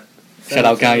 no. Shout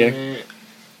out Kanye. Man.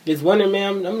 This winter,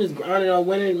 man, I'm just grinding on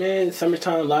winter, man.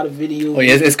 Summertime, a lot of videos. Oh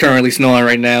yeah, it's currently snowing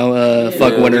right now.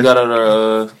 Fuck We winter. got out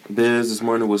our biz this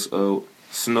morning was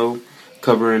snow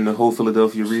covering the whole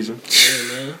Philadelphia region.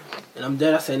 Yeah, man. And I'm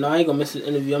dead. I said, no, I ain't gonna miss this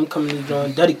interview. I'm coming to the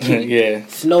joint dedicated. Yeah.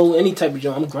 Snow, any type of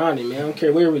joint. I'm grinding, man. I don't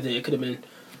care where it was at. It could have been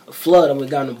a flood. I would have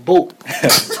gotten a boat.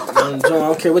 I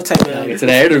don't care what type of. Get to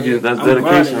that interview. That's I'm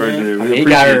dedication grinding, right man. there. I We mean, he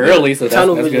got appreciate her that. early, so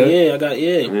Tunnel that's vision, good. yeah, I got,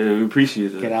 yeah. Yeah, we appreciate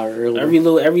that. Get out early. Every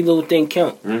little thing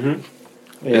count. Mm-hmm.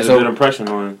 Yeah, It's a good impression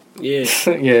on Yeah,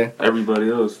 yeah. everybody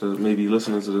else that may be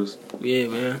listening to this. yeah,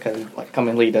 man. Because like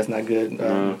coming late, that's not good.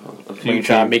 A When you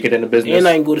try to make it in the business, And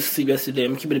I ain't go to sleep yesterday.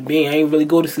 I'm keeping it being. I ain't really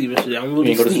go to sleep yesterday. I don't really you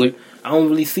ain't go to sleep. I don't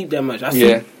really sleep that much. I sleep,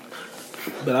 Yeah.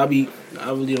 but I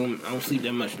really don't. I don't sleep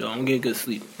that much though. I don't get good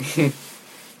sleep.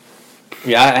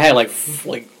 Yeah, I had like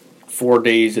 4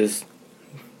 days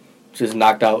just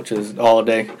knocked out, just all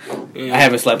day. Yeah. I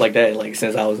haven't slept like that like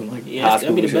since I was in like Yeah, high that'd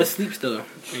school. be the and shit. best sleep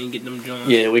stuff. I ain't get them joints.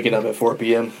 Yeah, waking up at 4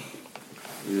 p.m.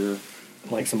 Yeah.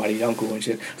 like somebody's uncle and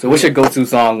shit. So what's your go-to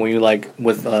song when you like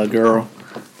with a girl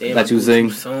Damn, that you my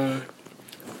sing? song.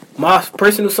 My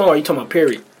personal song, or you talking about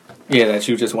period? Yeah, that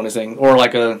you just want to sing, or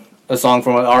like a song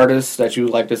from an artist that you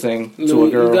like to sing to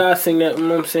a girl. You gotta sing that, you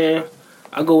know what I'm saying?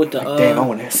 I go with the, Like, damn, I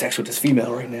want to have sex with this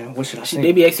female right now. What should I sing?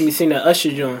 they be asking me to sing that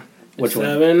Usher joint. Which one?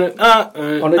 On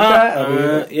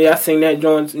the yeah, I sing that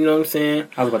joint, you know what I'm saying?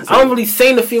 I was about to say. I don't really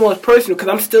sing the females personal because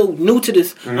I'm still new to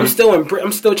this. I'm still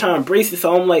trying to embrace it.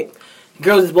 So I'm like,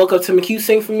 girls just walk up to me, can you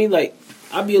sing for me? Like,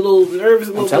 I'd be a little nervous.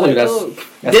 I'm telling you,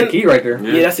 that's the key right there.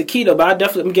 Yeah, that's the key though. But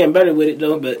I'm getting better with it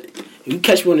though. But if you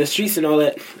catch me on the streets and all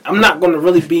that, I'm not gonna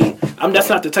really be. That's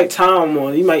not the type of time I'm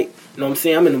on. You might, you know what I'm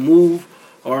saying? I'm in the mood.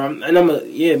 But I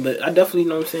definitely, you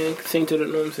know what I'm saying, sing to the,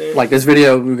 you know what I'm saying? Like this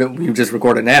video we just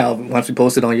recorded now. Once we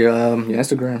post it on your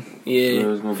Instagram,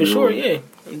 Yeah, for sure, yeah.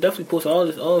 I'm definitely posting all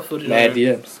the footage. mad on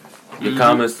there. DMs. The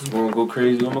comments won't go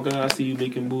crazy. Oh my god, I see you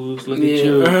making moves. Look at Yeah,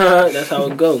 you. that's how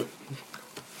it go.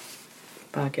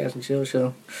 Podcast and chill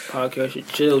show. Podcast and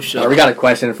chill show. We got a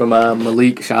question from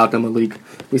Malik. Shout out to Malik.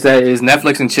 He said, "Is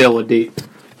Netflix and chill a date?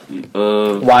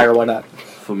 Why or why not?"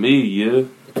 For me, yeah.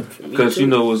 Because she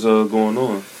know what's going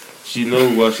on. She know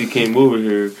while she came over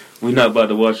here, we're not about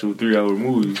to watch a 3-hour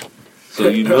movie. So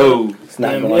you know It's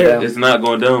not Damn, going yeah. down. it's not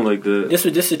going down like that. This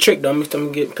is a trick though. I'm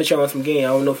gonna put you on some game. I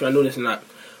don't know if y'all know this or not.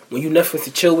 When you Netflix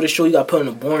to chill with a show, you got to put on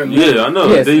a boring movie. Yeah, I know.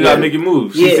 Yes, Then you gotta yeah. make it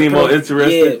move. She seem put more on-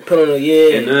 interested. Yeah, put on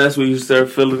a And then that's when you start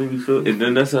feeling it, you feel. And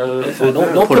then that's how it goes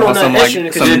Don't down. put on some that like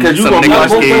extra. some, Yeah, 'cause you some gonna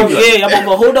Nicolas watch Cage. games. Yeah, I'm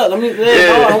gonna hold up. Let me. Yeah, Yeah.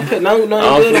 no, I don't put no I don't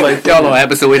good feel on. like Y'all know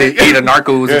episode where they ate a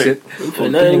narcos and Right. shit.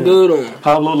 Put nothing good on.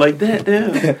 Pablo like that,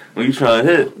 damn. When you trying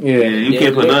to hit. Yeah. You Yeah,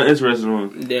 can't put yeah. nothing interesting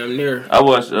on. Damn near. I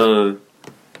watched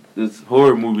this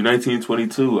horror movie,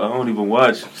 1922. I don't even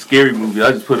watch scary movies.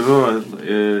 I just put it on. It's like,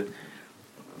 yeah.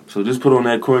 So just put on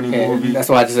that corny And movie. that's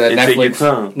why I just said and take your Netflix.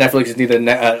 time. Netflix is neither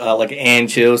like and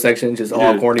chill section, just all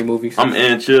Yeah. corny movies. I'm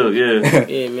and chill, yeah.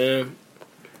 Yeah, man.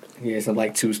 Yeah, some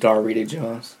like 2-star rated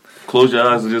Johns. Close your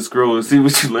eyes and just scroll and see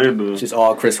what you land on. Just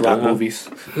all Chris Rock Uh-huh. movies.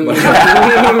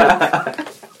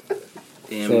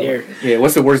 Damn So, near. yeah,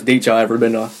 what's the worst date y'all ever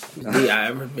been on? Date I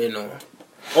ever been on.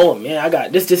 Oh man, I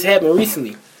got this. Just happened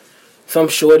recently. Some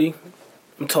shorty,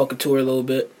 I'm talking to her a little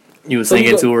bit. You was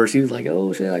singing to her. She was like,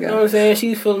 "Oh shit, I got." You know what I'm saying?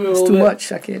 She's feeling me a It's little too bit.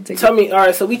 much. I can't take Tell it. me, all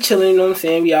right. So we chilling. You know what I'm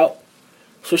saying? We out.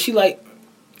 So she like,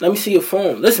 let me see your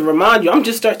phone. Listen, remind you, I'm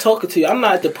just start talking to you. I'm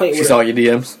not at the point She where saw your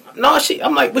DMs. no,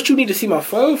 I'm like, what you need to see my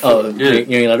phone for? Oh, Yeah.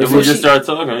 you ain't let her If see we it? just start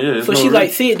talking, yeah. So she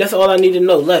like, see it. That's all I need to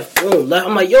know. Left, boom, left.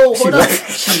 I'm like, yo, hold up.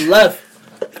 She left.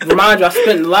 Remind you, I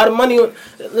spent a lot of money on.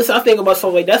 Listen, I think about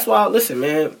stuff like that's why. Listen,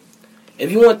 man.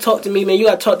 If you want to talk to me, man, you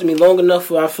got to talk to me long enough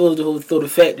where I feel the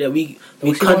fact that we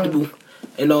comfortable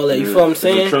and all that. You feel what I'm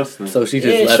saying? So she just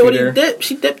left you shorty there. dipped.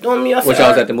 She dipped on me. I said, Which I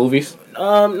was at the movies.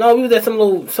 No, we was at some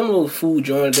little food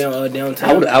joint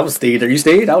downtown. I would stay there. You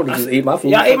stayed? I would have just ate my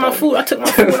food. Yeah, I ate my food. I took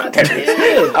my food.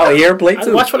 Yeah. I would eat her plate I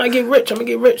too. watch when I get rich. I'm gonna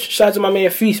get rich. Shout out to my man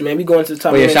Feast, man. We going to the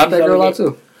top. Oh yeah, man. shout that girl out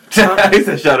too. He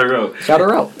said, "Shout her out." Shout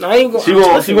her out. No, I ain't going. She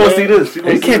gonna see this.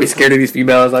 You can't be scared of these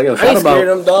females. Like, yo, I shout ain't scared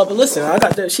about. of them, dog. But listen, I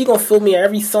got that. She gonna feel me at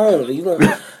every song. You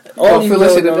gonna all All these feel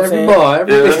girls, shit you in know what I'm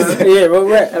every saying? bar, every Yeah, real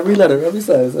rap. every letter, every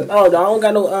sentence. Oh, dog,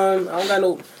 I don't got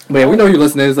no. Man, we know you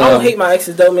listeners. I don't hate my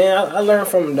exes though, man. I learned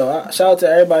from them though. Shout out to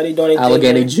everybody doing their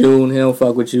Allegheny thing. June, he don't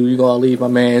fuck with you. You gonna leave my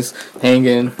man's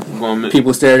hanging.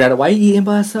 People staring at it. Why he eating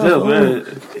by himself? Yeah, Oh. man.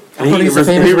 I thought he's a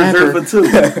famous he rapper. reserved for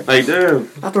two. Like, damn.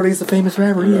 I thought he's a famous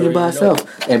rapper. He eating by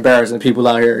himself. Embarrassing people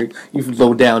out here. You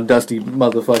low down, dusty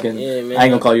motherfucking. Yeah, man. I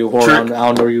ain't gonna call you a whore. I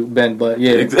don't know where you been, but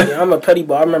yeah. Exactly. Yeah, I'm a petty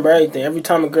boy. I remember everything. Every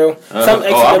time a girl, I some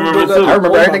exes remember never broke too. up. I remember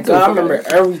Oh my everything, too. God, I remember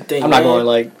everything. I'm not man. going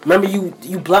like. Remember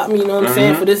you blocked me. You know what I'm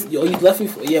saying for this? Yo, you left me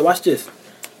for. Yeah, watch this.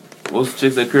 Most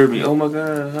chicks that curve me, oh my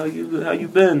god, how you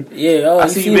been? Yeah, oh, I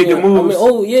see you making moves.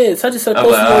 oh yeah, such and such I'm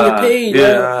posted like, on your page.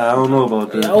 yeah, yo. I don't know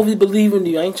about that. Yeah, I always believe in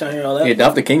you. I ain't trying to hear all that. Yeah,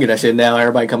 Duff the king of that shit now.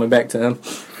 Everybody coming back to him.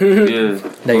 Yeah,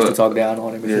 They used to talk down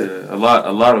on him. And shit. yeah, a lot.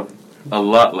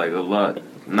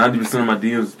 90% of my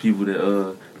DMs is people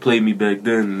that played me back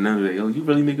then, and they're like, "Yo, you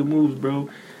really making moves, bro."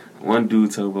 One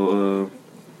dude talk about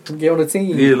Get on the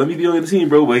team. yeah, let me be on the team,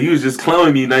 bro. But he was just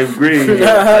clowning me in 9th grade. Like,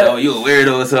 oh, you a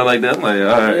weirdo or something like that. I'm like,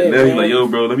 all right. Yeah, Now he's man. like, yo,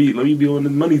 bro, let me be on the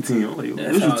money team. I'm like, yo,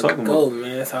 That's what you how talking it go, about?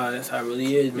 man. That's how it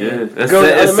really is, man. Yeah, that's Girls in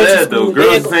sad. It's elementary sad though. school,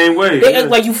 Girls the same way. They yeah. act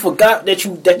like you forgot that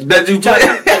you That you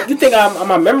like, you think I'm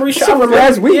my memory shot. I remember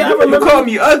last week. Yeah, I You remember. called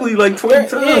me ugly like 20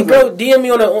 times. Yeah, girl, DM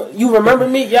me on the. You remember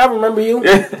me? Yeah, I remember you.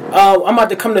 Yeah. I'm about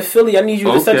to come to Philly. I need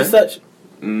you to such and such.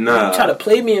 Nah. You try to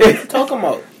play me and what you talking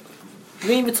about? You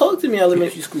didn't even talk to me in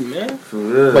elementary school, man.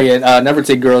 Yeah. But yeah, never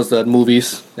take girls to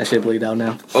movies. That shit played down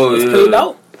now. Oh It's yeah. paid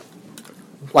out.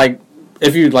 Like,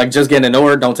 if you like just getting to know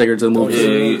her, don't take her to the movies.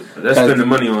 Yeah, that's spending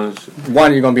money on shit.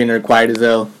 One, you're gonna be in there quiet as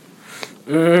hell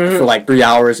for like 3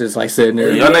 hours, just like sitting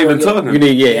there. Y'all not even talking. You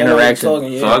need interaction.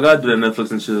 Talking, So I gotta do that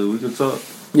Netflix and chill. We can talk.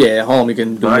 Yeah, at home you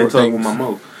can do But I more ain't talking with things. my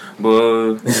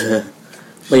mouth.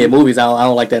 But yeah, movies I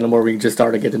don't like that no more. We can just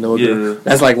start to get to know Yeah. her.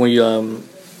 That's like when you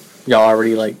y'all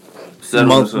already like Settle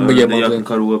Month- or something. but yeah, Then y'all monthly. can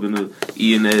cuddle up and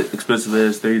eating that expensive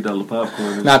ass $30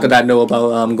 popcorn. and not shit. that I know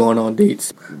about going on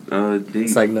dates. Date.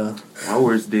 It's like no. My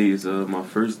worst date is my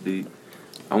first date.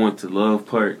 I went to Love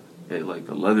Park at like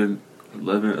 11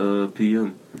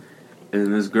 p.m.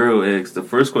 And this girl asked, the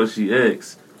first question she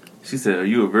asked, she said, "Are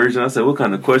you a virgin?" I said, "What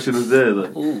kind of question is that?"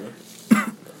 Like, Ooh.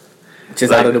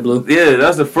 Just like, out of the blue. Yeah,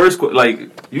 that's the first question. Like,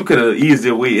 you could have eased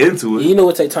your way into it. You know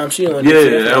what type of time she on? Yeah,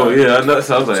 I know.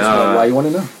 So I was like, Why you want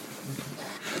to know?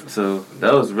 So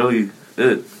that was really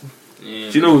it. Yeah.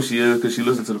 She know who she is because she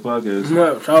listened to the podcast.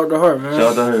 Shout out to her, man.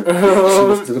 Shout out to her.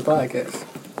 Listen to the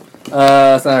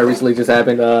podcast. Something recently just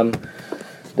happened.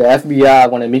 The FBI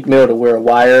wanted Meek Mill to wear a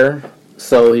wire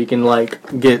so he can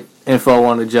like get info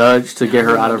on the judge to get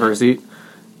her out of her seat,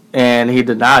 and he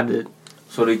denied it.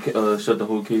 So they shut the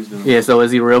whole case down. Yeah. So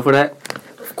is he real for that?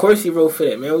 Of course he wrote for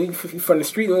that, man. We from the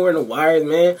street, we wearing the wires,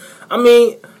 man. I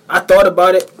mean, I thought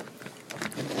about it.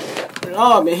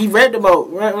 Oh man, he read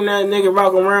about right when that nigga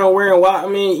rocking around wearing wire. I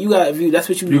mean, you got if you that's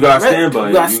what you gotta read. stand by You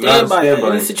it. gotta You stand by it in by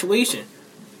any it. situation.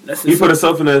 That's He put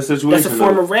himself in that situation. That's a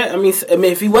form of rap. I mean,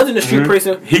 if he wasn't a street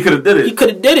person, he could have did it. he could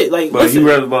have did it. Like, But listen, he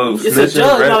read about it's a snitching,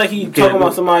 judge, rap. not like he You can't talking do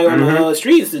about it. somebody on the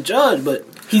street. It's a judge, but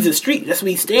he's a street. That's what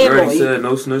he You stand on. already He, said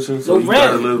no snitching, so no you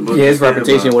gotta rap. live. But Yeah, his stand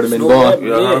reputation by would have been no gone. rap,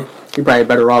 Yeah. yeah. He probably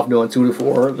better off doing 2 to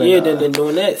 4. Than, Than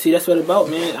doing that. See, that's what it's about,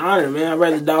 man. Honor, man. I'd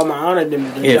rather die my honor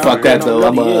than yeah, die fuck that on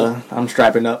though. money, I'm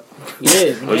strapping up. yeah.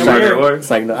 Oh, you man, ready man. to work? It's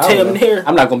like no, I Damn don't know. near.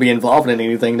 I'm not gonna be involved in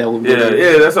anything that would.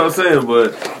 Yeah, that's what I'm saying.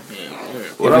 But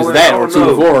If it's that or 2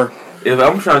 to 4. If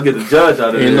I'm trying to get the judge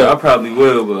out of Yeah, there, look. I probably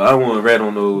will. But I don't want to rat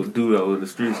on no dude out in the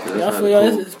streets. 'Cause Yeah, I that's feel not y'all.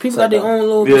 cool. It's people got their own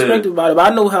little Yeah. perspective about it.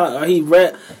 But I know how he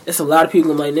rap. It's a lot of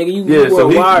people like, nigga, you Yeah, were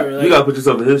so a wire. you Like, gotta put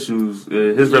yourself in his shoes.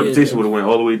 His Yeah. reputation would have went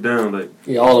all the way down. Like,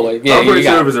 Yeah, all the way. Yeah, I'm pretty you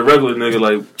sure got- if it's a regular nigga,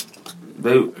 like he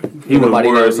would have Nobody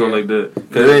wore or knows, something yeah. like that.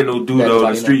 Cause there ain't no dude out on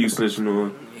Nobody the street knows. you snitching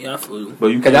on. Yeah, I feel you. But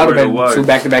you Because that would have been 2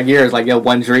 back-to-back years. Like, yo,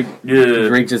 one Drake. Yeah.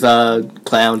 Drake just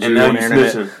clowned And you now on you the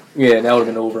internet. snitching. Yeah, that would have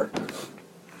been over.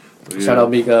 Yeah. Shout out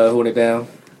Meek holding it down.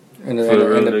 In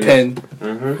the pen.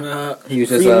 Mm-hmm. He was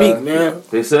just Free Meek, man.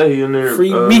 They said he in there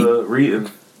Free Meek. reading.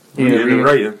 Yeah, Reading and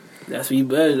writing. That's what you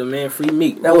better, man. Free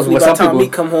Meek. That was Hopefully what by some the time people-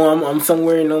 Meek come home, I'm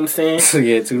somewhere, you know what I'm saying?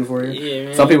 yeah, 2 to 4 years. Yeah,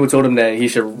 man. Some people told him that he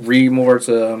should read more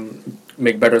to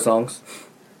make better songs.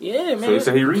 Yeah, man. So he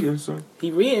said he reading, so. He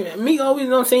reading. Meek always, you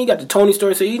know what I'm saying? He got the Tony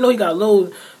story, so you know he got a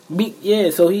little Meek. Yeah,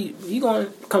 so he gonna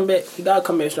come back. He gotta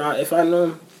come back strong. If I know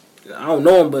him, I don't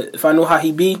know him, but if I know how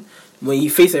he be when he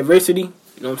face adversity, you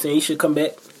know what I'm saying? He should come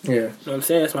back. Yeah. You know what I'm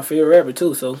saying? That's my favorite rapper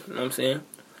too. So you know what I'm saying?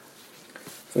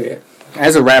 So yeah.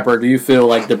 As a rapper, do you feel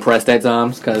like depressed at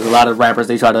times? Because a lot of rappers,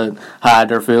 they try to hide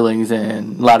their feelings,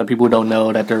 and a lot of people don't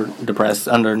know that they're depressed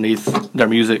underneath their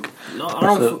music. No, I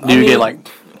don't. So, do you get like,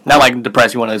 not like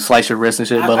depressed, you want to slice your wrist and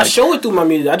shit, but I like, show it through my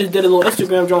music. I just did a little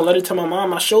Instagram joint, let it to my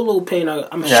mom. I show a little pain.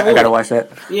 I'm yeah, showing I gotta it. watch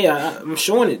that. Yeah, I'm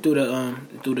showing it through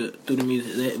the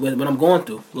music what I'm going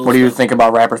through. What do you think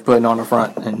about rappers putting on the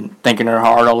front and thinking they're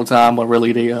hard all the time, when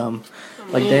really they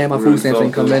like, damn, my food stamps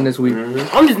ain't come in this week.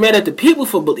 I'm just mad at the people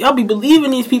for y'all be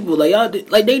believing these people like y'all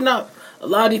like they not. A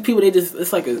lot of these people, they just,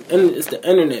 it's like it's the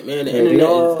internet, man. The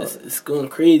internet is it's going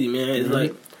crazy, man. It's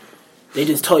like they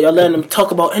just y'all letting them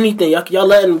talk about anything. Y'all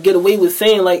letting them get away with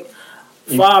saying like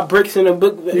 5 bricks in a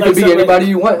book. You can be anybody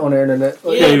you want on the internet.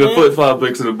 You can't even put 5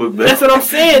 bricks in a book bag. That's what I'm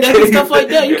saying. That's stuff like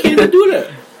that. You can't even do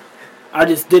that. I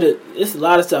just did it. It's a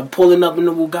lot of stuff pulling up in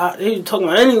the Bugatti. They talking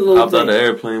about any little Hopped thing. out the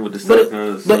airplane with the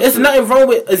seconds. But it's nothing wrong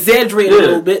with exaggerating a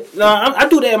little bit. No, I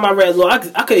do that in my rap.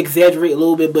 I could exaggerate a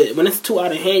little bit, but when it's too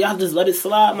out of hand, y'all just let it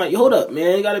slide. I'm like, hold up,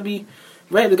 man. It gotta be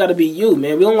rap. It gotta be you,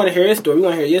 man. We don't want to hear his story. We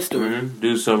want to hear your story.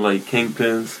 Do some like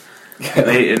Kingpins.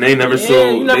 They never Yeah,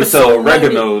 sold. you never They sell sold oregano.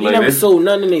 Nothing, Like they never they, sold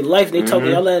nothing in their life. They talking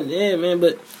y'all let man,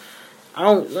 but. I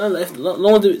don't. As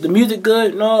long as the music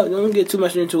good, no, don't get too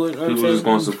much into it. You know people just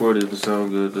gonna support it if it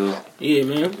sound good though. Yeah,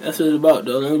 man, that's what it's about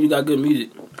though. As long as you got good music.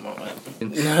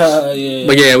 Yeah.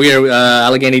 But yeah, we are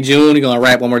Allegheny June. We're gonna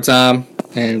rap one more time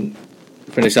and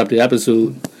finish up the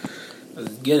episode.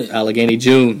 Let's get it. Allegheny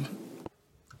June.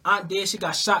 Aunt dead, she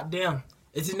got shot down.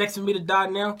 Is it next for me to die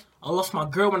now? I lost my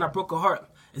girl when I broke her heart.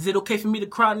 Is it okay for me to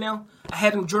cry now? I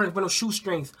had them Jordans with no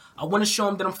shoestrings. I want to show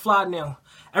them that I'm fly now.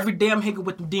 Every day I'm hanging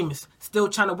with them demons. Still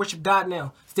trying to worship God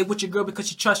now. Stay with your girl because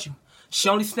she trusts you. She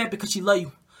only snap because she love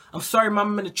you. I'm sorry,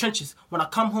 mom, I'm in the trenches. When I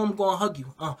come home, I'm gonna hug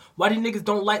you. Why these niggas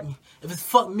don't like me? If it's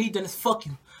fuck me, then it's fuck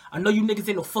you. I know you niggas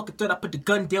ain't no fucking threat. I put the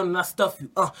gun down and I stuff you.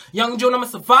 Young June, I'm a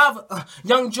survivor.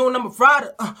 Young June, I'm a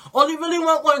rider. Only really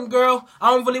want one girl.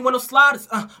 I don't really want no sliders.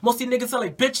 Most of these niggas are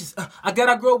like bitches. I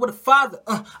gotta grow up with a father.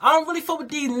 I don't really fuck with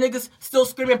these niggas. Still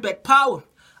screaming black power.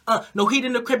 No heat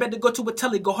in the crib, had to go to a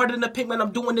telly. Go harder than the pink man,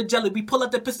 I'm doing the jelly. We pull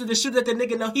out the pistol and shoot at the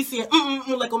nigga. Now he saying,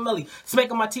 like O'Malley.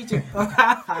 Smacking my teacher.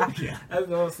 That's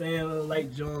what I'm saying.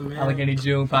 Like John, man. Allegheny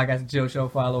June, podcast and chill show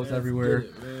follows everywhere.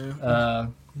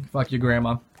 Fuck your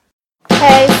grandma.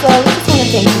 Hey, so we just want to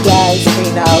thank you guys for,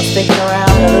 sticking around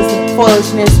and listening to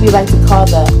foolishness we like to call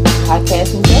the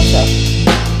podcast and chill show.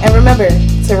 And remember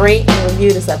to rate and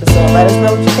review this episode. Let us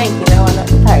know what you think. I know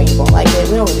you probably ain't gonna like it.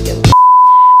 We don't really give a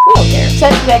we don't care.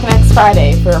 Check you back next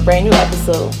Friday for a brand new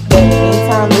episode. But in the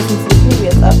meantime, listen to the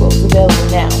previous uploads available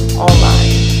now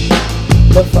online.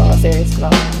 Look for All Serious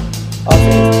All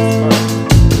Seriousness.